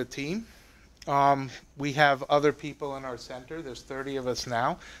part of a team. We have other people in our center. There's 30 of us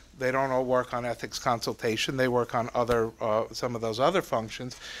now. They don't all work on ethics consultation. They work on some of those other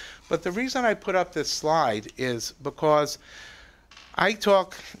functions. But the reason I put up this slide is because I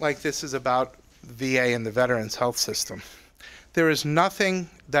talk like this is about VA and the Veterans Health System. There is nothing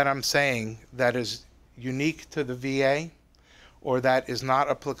that I'm saying that is unique to the VA or that is not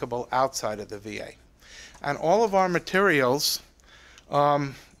applicable outside of the VA. And all of our materials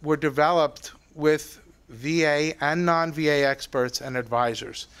were developed with VA and non-VA experts and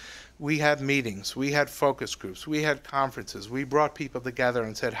advisors. We had meetings, we had focus groups, we had conferences, we brought people together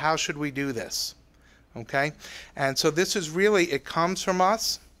and said, how should we do this? Okay? And so this is really, it comes from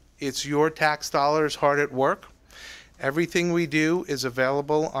us. It's your tax dollars hard at work. Everything we do is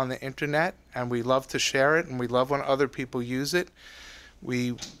available on the internet, and we love to share it, and we love when other people use it.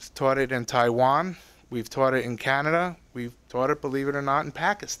 We taught it in Taiwan. We've taught it in Canada. We've taught it, believe it or not, in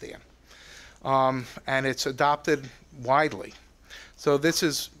Pakistan. And it's adopted widely. So this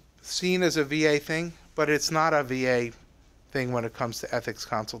is seen as a VA thing, but it's not a VA thing when it comes to ethics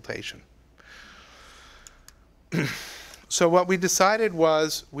consultation. So what we decided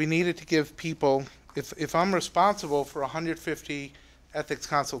was we needed to give people, if I'm responsible for 150 ethics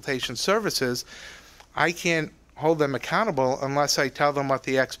consultation services, I can't hold them accountable unless I tell them what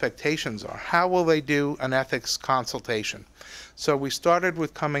the expectations are. How will they do an ethics consultation? So we started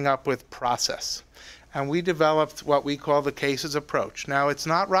with coming up with process. And we developed what we call the cases approach. Now, it's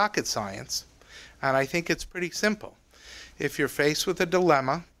not rocket science, and I think it's pretty simple. If you're faced with a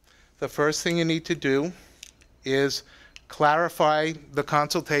dilemma, the first thing you need to do is clarify the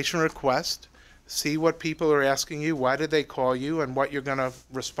consultation request, see what people are asking you, why did they call you, and what you're going to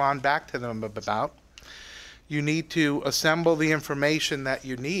respond back to them about. You need to assemble the information that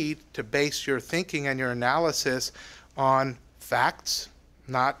you need to base your thinking and your analysis on facts,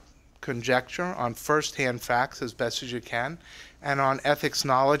 not conjecture, on first-hand facts as best as you can. and on ethics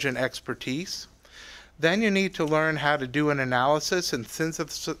knowledge and expertise. Then you need to learn how to do an analysis and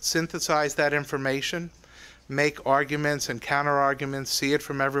synthesize that information, make arguments and counter-arguments, see it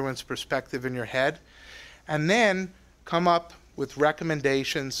from everyone's perspective in your head, and then come up with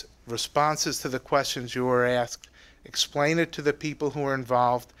recommendations, responses to the questions you were asked, explain it to the people who are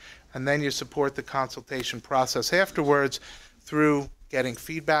involved, and then you support the consultation process afterwards through getting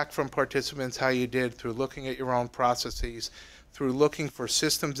feedback from participants, how you did, through looking at your own processes, through looking for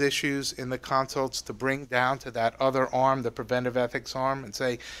systems issues in the consults to bring down to that other arm, the preventive ethics arm, and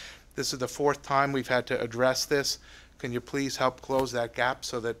say, this is the 4th time we've had to address this. Can you please help close that gap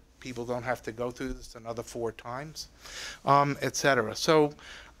so that people don't have to go through this another 4 times, etc. So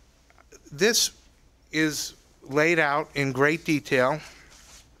this is laid out in great detail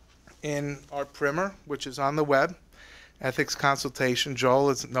in our primer, which is on the web, Ethics Consultation.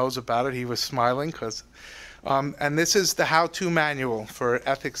 Joel knows about it. He was smiling because, and this is the how-to manual for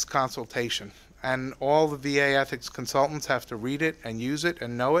ethics consultation. And all the VA ethics consultants have to read it and use it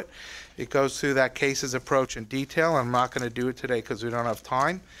and know it. It goes through that cases approach in detail. I'm not going to do it today because we don't have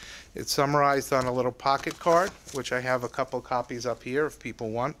time. It's summarized on a little pocket card, which I have a couple copies up here if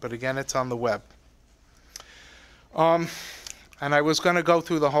people want, but again, it's on the web. And I was going to go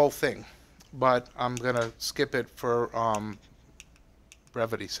through the whole thing, but I'm going to skip it for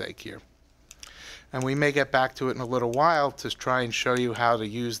brevity's sake here. And we may get back to it in a little while to try and show you how to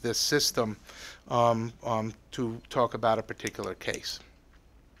use this system to talk about a particular case.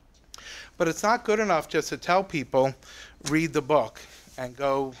 But it's not good enough just to tell people, read the book and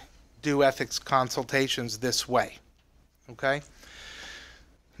go do ethics consultations this way, okay?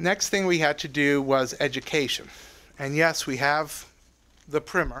 Next thing we had to do was education. And yes, we have the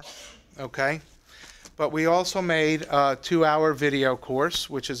primer, okay? But we also made a 2-hour video course,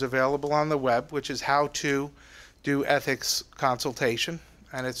 which is available on the web, which is how to do ethics consultation.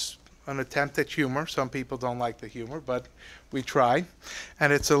 And it's an attempt at humor. Some people don't like the humor, but we try.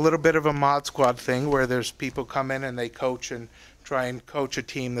 And it's a little bit of a mod squad thing where there's people come in and they coach and try and coach a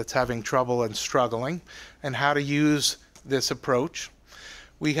team that's having trouble and struggling, and how to use this approach.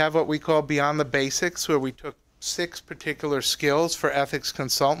 We have what we call Beyond the Basics, where we took 6 particular skills for ethics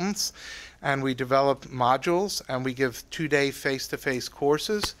consultants, and we developed modules, and we give 2-day face-to-face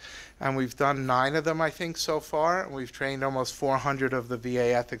courses, and we've done 9 of them, I think, so far, and we've trained almost 400 of the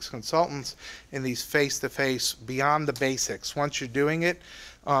VA ethics consultants in these face-to-face Beyond the Basics. Once you're doing it,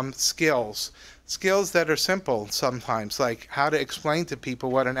 skills that are simple sometimes, like how to explain to people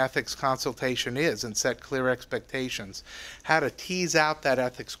what an ethics consultation is and set clear expectations, how to tease out that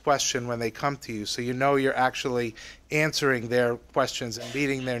ethics question when they come to you so you know you're actually answering their questions and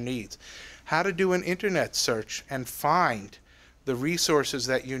meeting their needs, how to do an internet search and find the resources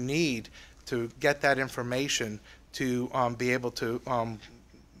that you need to get that information to be able to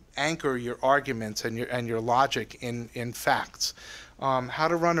anchor your arguments and your logic in facts, how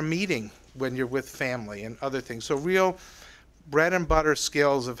to run a meeting when you're with family and other things. So real bread and butter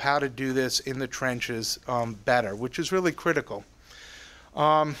skills of how to do this in the trenches better, which is really critical.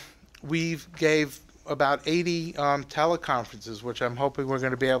 We gave about 80 teleconferences, which I'm hoping we're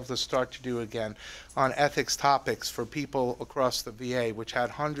going to be able to start to do again, on ethics topics for people across the VA, which had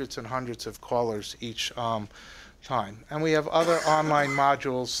hundreds and hundreds of callers each time. And we have other online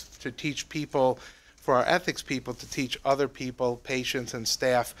modules to teach people, for our ethics people, to teach other people, patients and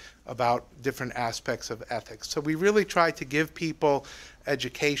staff, about different aspects of ethics. So we really try to give people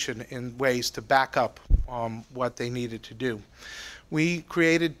education in ways to back up what they needed to do. We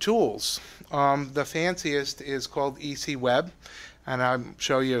created tools. The fanciest is called EC Web, and I'll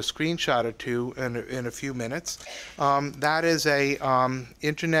show you a screenshot or two in a few minutes. That is a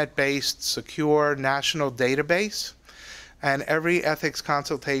internet-based, secure national database. And every ethics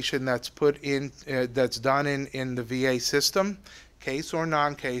consultation that's put in, that's done in the VA system, case or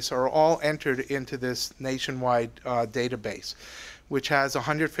non-case, are all entered into this nationwide database, which has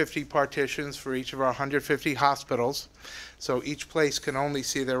 150 partitions for each of our 150 hospitals. So each place can only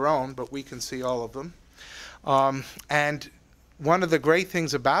see their own, but we can see all of them. And one of the great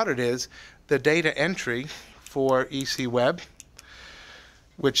things about it is the data entry for EC Web,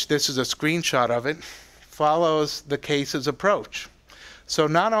 which this is a screenshot of it, follows the case's approach. So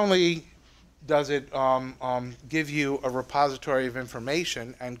not only does it give you a repository of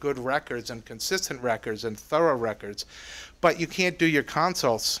information and good records and consistent records and thorough records, but you can't do your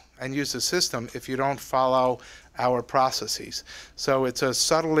consults and use the system if you don't follow our processes. So it's a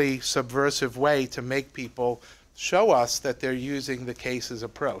subtly subversive way to make people show us that they're using the case's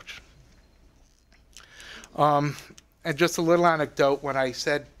approach. And just a little anecdote, when I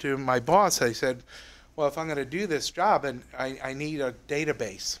said to my boss, I said, well, if I'm going to do this job, and I need a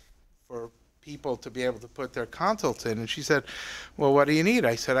database for people to be able to put their consults in. And she said, well, what do you need?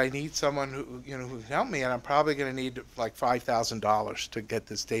 I said, I need someone who, you know, who can help me, and I'm probably going to need like $5,000 to get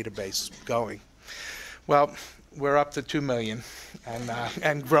this database going. Well, we're up to 2 million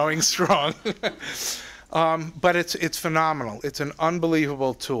and growing strong. But it's phenomenal. It's an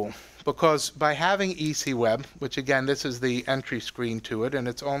unbelievable tool, because by having ECWeb, which again, this is the entry screen to it, and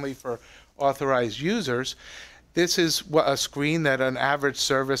it's only for authorized users, this is what a screen that an average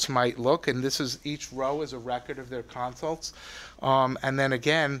service might look, and this is, each row is a record of their consults. And then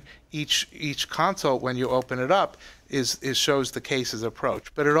again, each consult, when you open it up, shows the case's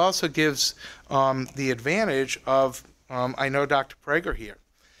approach. But it also gives the advantage of, I know Dr. Prager here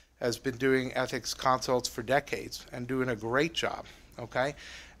has been doing ethics consults for decades and doing a great job, okay?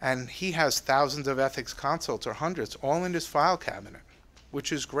 And he has thousands of ethics consults, or hundreds, all in his file cabinet,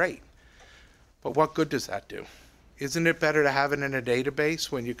 which is great. But what good does that do? Isn't it better to have it in a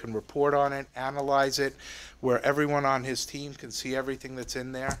database when you can report on it, analyze it, where everyone on his team can see everything that's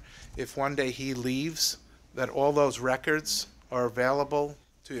in there? If one day he leaves, that all those records are available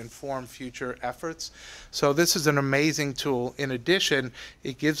to inform future efforts. So this is an amazing tool. In addition,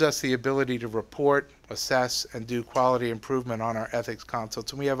 it gives us the ability to report, assess, and do quality improvement on our ethics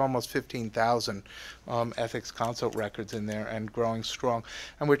consults. And we have almost 15,000 ethics consult records in there, and growing strong.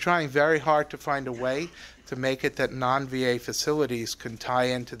 And we're trying very hard to find a way to make it that non-VA facilities can tie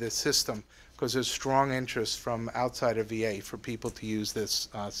into this system, because there's strong interest from outside of VA for people to use this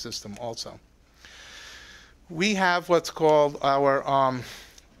system also. We have what's called our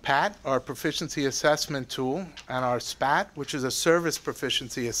PAT, our Proficiency Assessment Tool, and our SPAT, which is a Service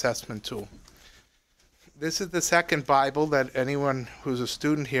Proficiency Assessment Tool. This is the second Bible that anyone who's a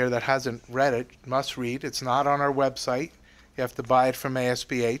student here that hasn't read it must read. It's not on our website. You have to buy it from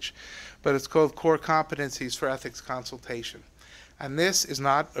ASBH. But it's called Core Competencies for Ethics Consultation. And this is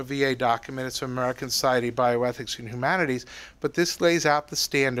not a VA document. It's from American Society of Bioethics and Humanities. But this lays out the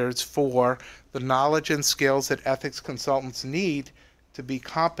standards for the knowledge and skills that ethics consultants need to be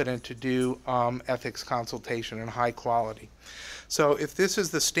competent to do ethics consultation in high quality. So if this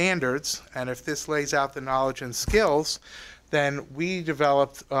is the standards, and if this lays out the knowledge and skills, then we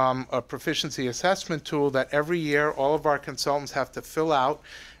developed a proficiency assessment tool that every year all of our consultants have to fill out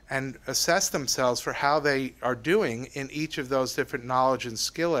and assess themselves for how they are doing in each of those different knowledge and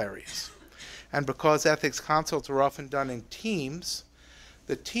skill areas. And because ethics consults are often done in teams,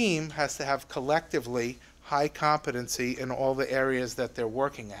 the team has to have collectively high competency in all the areas that they're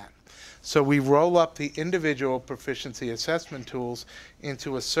working at. So we roll up the individual proficiency assessment tools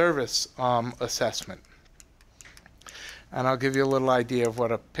into a service assessment. And I'll give you a little idea of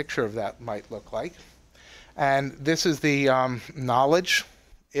what a picture of that might look like. And this is the knowledge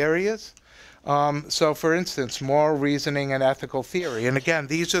areas. So for instance, moral reasoning and ethical theory. And again,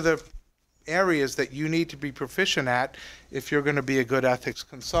 these are the areas that you need to be proficient at if you're going to be a good ethics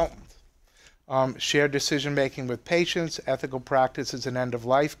consultant. Shared decision-making with patients, ethical practices in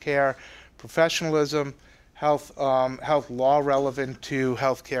end-of-life care, professionalism, health law relevant to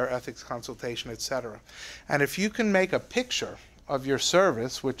healthcare ethics consultation, etc. And if you can make a picture of your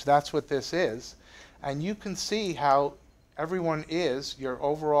service, which that's what this is, and you can see how everyone is, your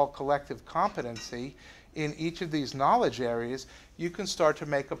overall collective competency in each of these knowledge areas, you can start to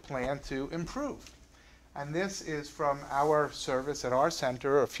make a plan to improve. And this is from our service at our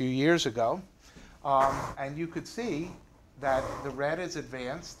center a few years ago. And you could see that the red is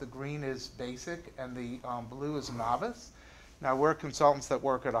advanced, the green is basic, and the blue is novice. Now we're consultants that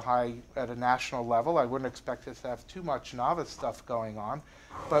work at a national level. I wouldn't expect us to have too much novice stuff going on.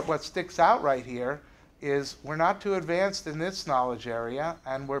 But what sticks out right here is we're not too advanced in this knowledge area,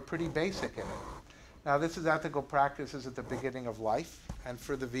 and we're pretty basic in it. Now this is ethical practices at the beginning of life, and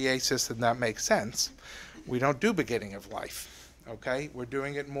for the VA system that makes sense. We don't do beginning of life, okay? We're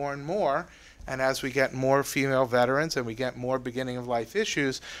doing it more and more. And as we get more female veterans and we get more beginning of life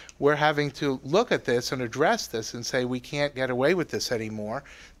issues, we're having to look at this and address this and say we can't get away with this anymore.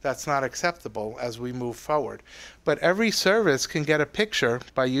 That's not acceptable as we move forward. But every service can get a picture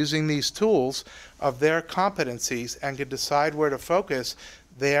by using these tools of their competencies and can decide where to focus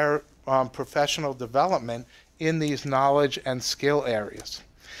their professional development in these knowledge and skill areas.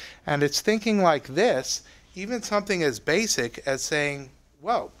 And it's thinking like this, even something as basic as saying,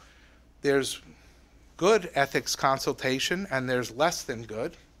 whoa, there's good ethics consultation and there's less than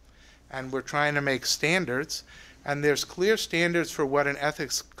good, and we're trying to make standards, and there's clear standards for what an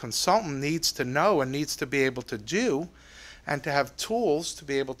ethics consultant needs to know and needs to be able to do, and to have tools to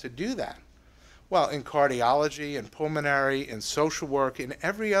be able to do that. Well, in cardiology, in pulmonary, in social work, in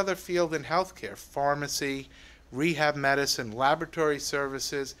every other field in healthcare, pharmacy, rehab medicine, laboratory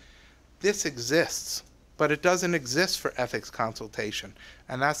services, this exists. But it doesn't exist for ethics consultation.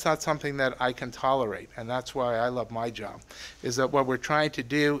 And that's not something that I can tolerate. And that's why I love my job, is that what we're trying to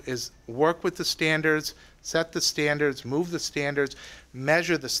do is work with the standards, set the standards, move the standards,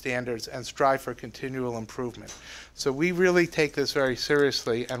 measure the standards, and strive for continual improvement. So we really take this very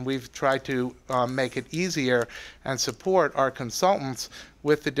seriously, and we've tried to make it easier and support our consultants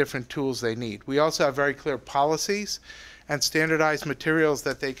with the different tools they need. We also have very clear policies and standardized materials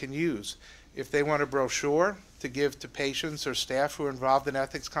that they can use. If they want a brochure to give to patients or staff who are involved in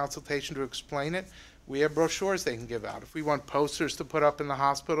ethics consultation to explain it, we have brochures they can give out. If we want posters to put up in the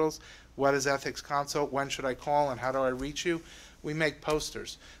hospitals, what is ethics consult, when should I call, and how do I reach you, we make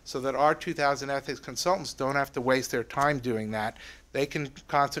posters so that our 2,000 ethics consultants don't have to waste their time doing that. They can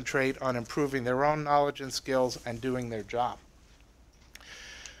concentrate on improving their own knowledge and skills and doing their job.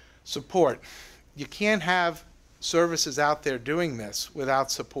 Support. You can't have services out there doing this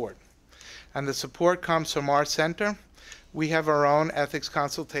without support. And the support comes from our center. We have our own ethics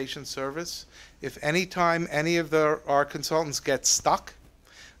consultation service. If any time any of our consultants get stuck,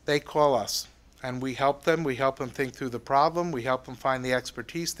 they call us and we help them. We help them think through the problem. We help them find the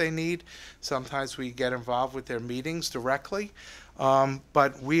expertise they need. Sometimes we get involved with their meetings directly.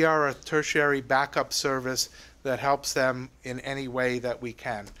 But we are a tertiary backup service that helps them in any way that we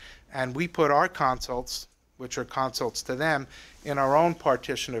can. And we put our consults, which are consults to them, in our own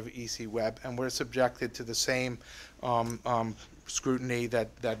partition of EC Web, and we're subjected to the same scrutiny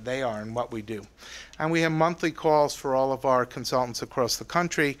that they are in what we do. And we have monthly calls for all of our consultants across the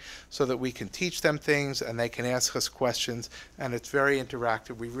country so that we can teach them things and they can ask us questions, and it's very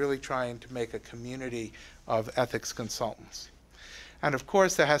interactive. We're really trying to make a community of ethics consultants. And of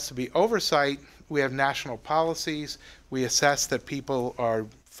course, there has to be oversight. We have national policies. We assess that people are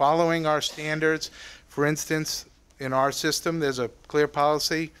following our standards. For instance, in our system, there's a clear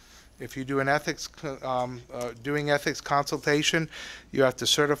policy. If you do an ethics, doing ethics consultation, you have to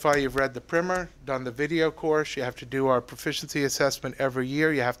certify you've read the primer, done the video course. You have to do our proficiency assessment every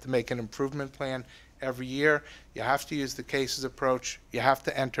year. You have to make an improvement plan every year. You have to use the cases approach. You have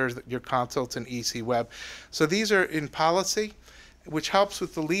to enter your consults in EC Web. So these are in policy, which helps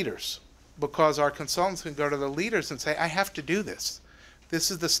with the leaders, because our consultants can go to the leaders and say, I have to do this.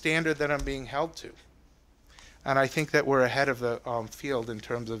 This is the standard that I'm being held to. And I think that we're ahead of the field in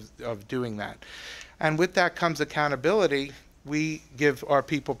terms of doing that. And with that comes accountability. We give our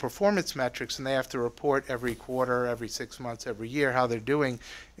people performance metrics, and they have to report every quarter, every 6 months, every year how they're doing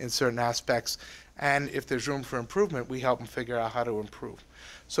in certain aspects. And if there's room for improvement, we help them figure out how to improve.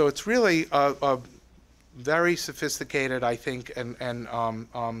 So it's really a very sophisticated, I think, and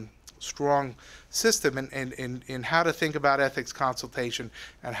strong system in how to think about ethics consultation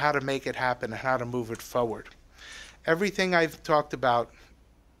and how to make it happen and how to move it forward. Everything I've talked about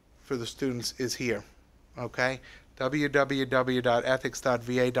for the students is here, okay?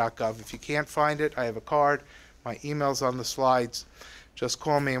 www.ethics.va.gov. If you can't find it, I have a card. My email's on the slides. Just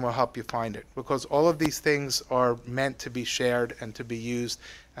call me and we'll help you find it, because all of these things are meant to be shared and to be used,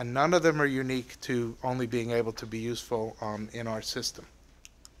 and none of them are unique to only being able to be useful in our system.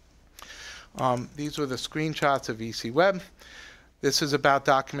 These were the screenshots of EC Web. This is about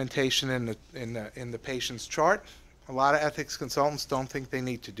documentation in the patient's chart. A lot of ethics consultants don't think they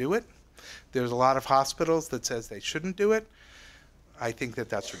need to do it. There's a lot of hospitals that says they shouldn't do it. I think that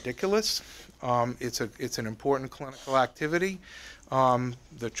that's ridiculous. It's an important clinical activity.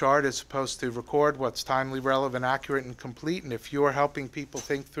 The chart is supposed to record what's timely, relevant, accurate, and complete. And if you're helping people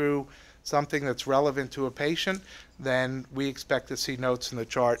think through something that's relevant to a patient, then we expect to see notes in the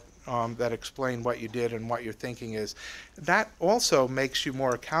chart that explain what you did and what your thinking is. That also makes you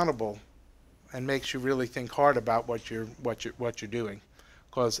more accountable and makes you really think hard about what you're doing,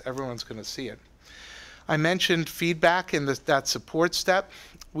 because everyone's going to see it. I mentioned feedback in that support step.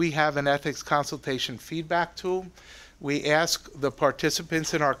 We have an ethics consultation feedback tool. We ask the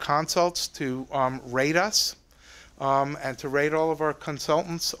participants in our consults to rate us and to rate all of our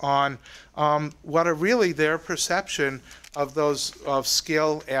consultants on what are really their perception of those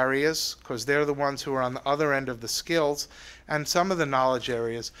skill areas, because they're the ones who are on the other end of the skills, and some of the knowledge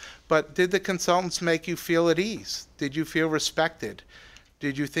areas. But did the consultants make you feel at ease? Did you feel respected?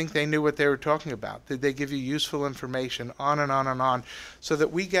 Did you think they knew what they were talking about? Did they give you useful information? On and on and on, so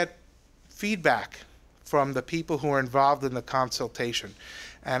that we get feedback from the people who are involved in the consultation.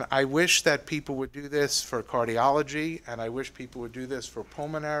 And I wish that people would do this for cardiology, and I wish people would do this for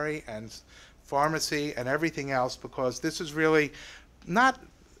pulmonary and pharmacy and everything else, because this is really not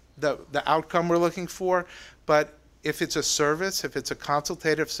the outcome we're looking for, but if it's a service, if it's a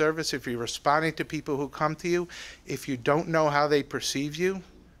consultative service, if you're responding to people who come to you, if you don't know how they perceive you,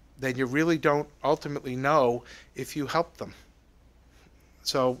 then you really don't ultimately know if you help them.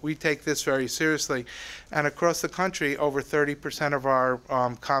 So we take this very seriously. And across the country, over 30% of our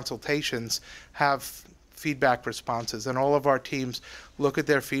consultations have feedback responses. And all of our teams look at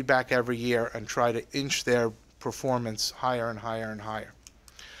their feedback every year and try to inch their performance higher and higher and higher.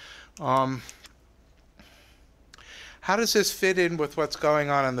 How does this fit in with what's going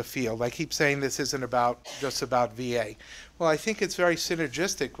on in the field? I keep saying this isn't just about VA. Well, I think it's very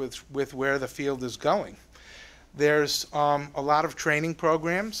synergistic with where the field is going. There's a lot of training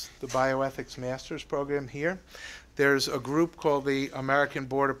programs, the Bioethics Master's Program here. There's a group called the American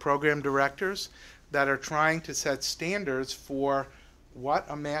Board of Program Directors that are trying to set standards for what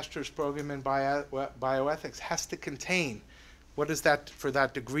a master's program in bioethics has to contain. What is that for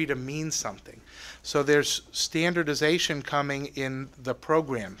that degree to mean something? So there's standardization coming in the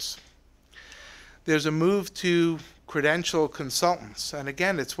programs. There's a move to credential consultants. And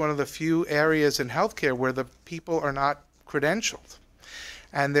again, it's one of the few areas in healthcare where the people are not credentialed.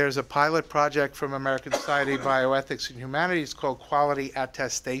 And there's a pilot project from American Society of Bioethics and Humanities called Quality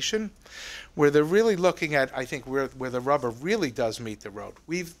Attestation, where they're really looking at, I think, where the rubber really does meet the road.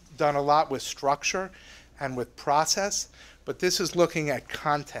 We've done a lot with structure and with process, but this is looking at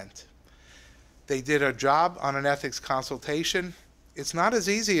content. They did a job on an ethics consultation. It's not as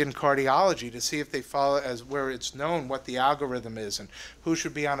easy in cardiology to see if they follow as where it's known what the algorithm is and who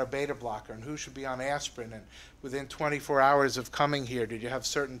should be on a beta blocker and who should be on aspirin, and within 24 hours of coming here, did you have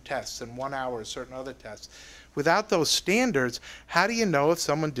certain tests, and 1 hour certain other tests. Without those standards, how do you know if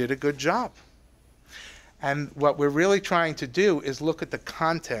someone did a good job? And what we're really trying to do is look at the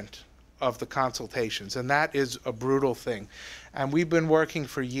content of the consultations, and that is a brutal thing. And we've been working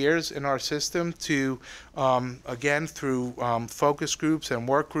for years in our system to, again, through focus groups and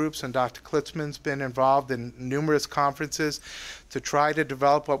work groups, and Dr. Klitzman's been involved in numerous conferences to try to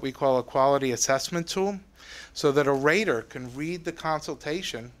develop what we call a quality assessment tool, so that a rater can read the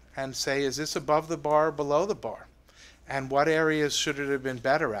consultation and say, is this above the bar or below the bar? And what areas should it have been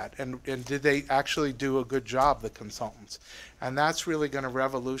better at? And did they actually do a good job, the consultants? And that's really going to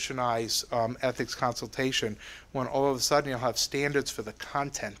revolutionize ethics consultation, when all of a sudden you'll have standards for the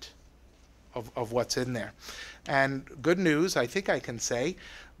content of what's in there. And good news, I think I can say,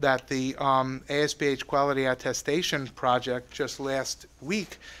 that the ASBH Quality Attestation Project just last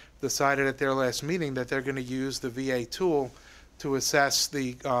week decided at their last meeting that they're going to use the VA tool to assess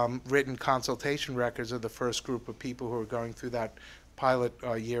the written consultation records of the first group of people who are going through that pilot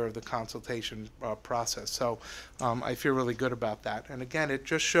year of the consultation process. So I feel really good about that. And again, it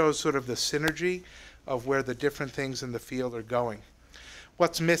just shows sort of the synergy of where the different things in the field are going.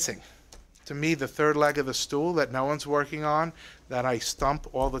 What's missing? To me, the third leg of the stool that no one's working on, that I stump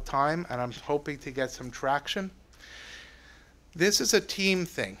all the time, and I'm hoping to get some traction. This is a team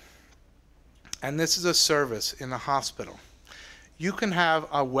thing, and this is a service in the hospital. You can have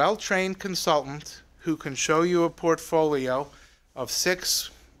a well-trained consultant who can show you a portfolio of 6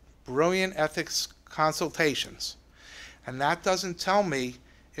 brilliant ethics consultations, and that doesn't tell me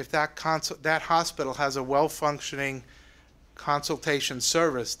if that hospital has a well-functioning consultation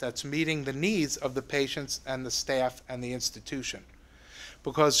service that's meeting the needs of the patients and the staff and the institution.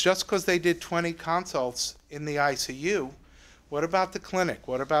 Because just because they did 20 consults in the ICU, what about the clinic?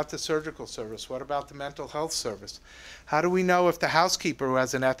 What about the surgical service? What about the mental health service? How do we know if the housekeeper who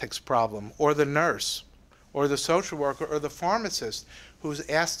has an ethics problem, or the nurse, or the social worker, or the pharmacist who's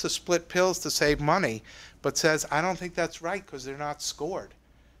asked to split pills to save money, but says, I don't think that's right because they're not scored.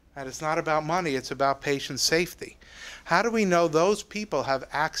 And it's not about money, it's about patient safety. How do we know those people have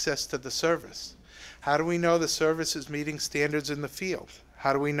access to the service? How do we know the service is meeting standards in the field?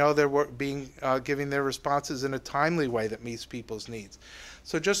 How do we know they're giving their responses in a timely way that meets people's needs?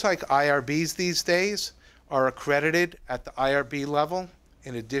 So just like IRBs these days are accredited at the IRB level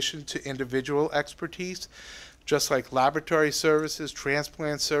in addition to individual expertise, just like laboratory services,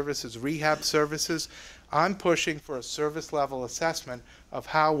 transplant services, rehab services, I'm pushing for a service level assessment of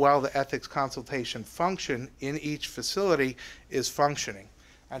how well the ethics consultation function in each facility is functioning,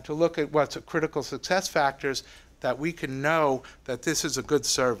 and to look at what's critical success factors that we can know that this is a good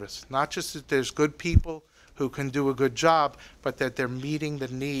service. Not just that there's good people who can do a good job, but that they're meeting the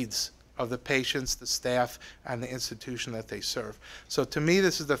needs of the patients, the staff, and the institution that they serve. So to me,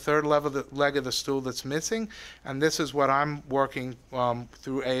 this is the third leg of the stool that's missing, and this is what I'm working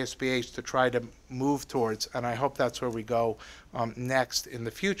through ASBH to try to move towards, and I hope that's where we go next in the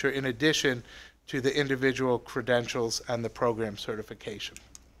future, in addition to the individual credentials and the program certification.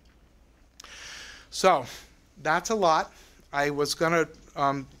 So that's a lot. I was going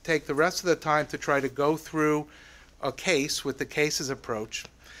to take the rest of the time to try to go through a case with the cases approach,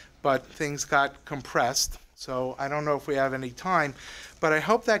 but things got compressed. So I don't know if we have any time, but I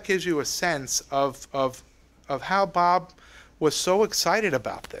hope that gives you a sense of how Bob was so excited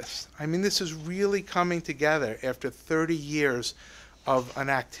about this. I mean, this is really coming together after 30 years of an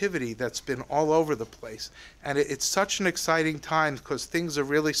activity that's been all over the place. And it's such an exciting time because things are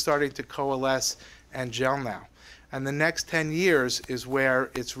really starting to coalesce and gel now. And the next 10 years is where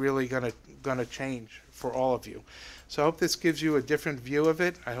it's really gonna change for all of you. So I hope this gives you a different view of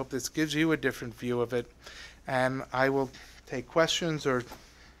it. I hope this gives you a different view of it. And I will take questions or whatever.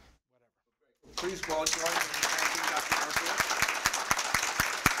 Please join me in thanking Dr. Berkowitz.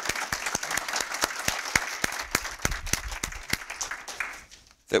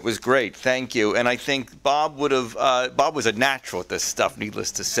 That was great, thank you. And I think Bob would have, Bob was a natural at this stuff,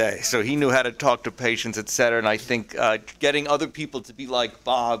 needless to say. So he knew how to talk to patients, et cetera. And I think getting other people to be like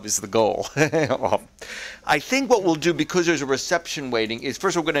Bob is the goal. I think what we'll do, because there's a reception waiting, is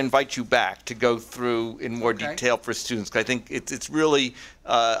first we're going to invite you back to go through in more detail for students. 'Cause I think it's really,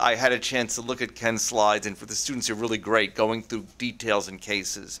 I had a chance to look at Ken's slides, and for the students, they're really great, going through details and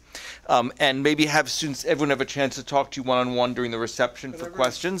cases. And maybe have students, everyone have a chance to talk to you one-on-one during the reception for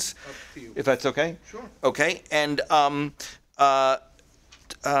questions, if that's okay? Sure. Okay, and I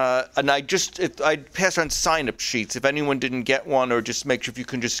passed on sign-up sheets. If anyone didn't get one, or just make sure if you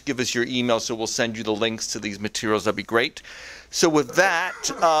can just give us your email, so we'll send you the links to these materials, that'd be great. So with that,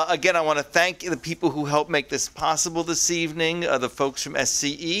 again, I want to thank the people who helped make this possible this evening, the folks from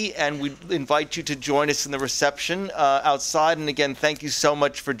SCE, and we invite you to join us in the reception outside. And again, thank you so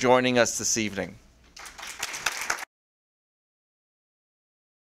much for joining us this evening.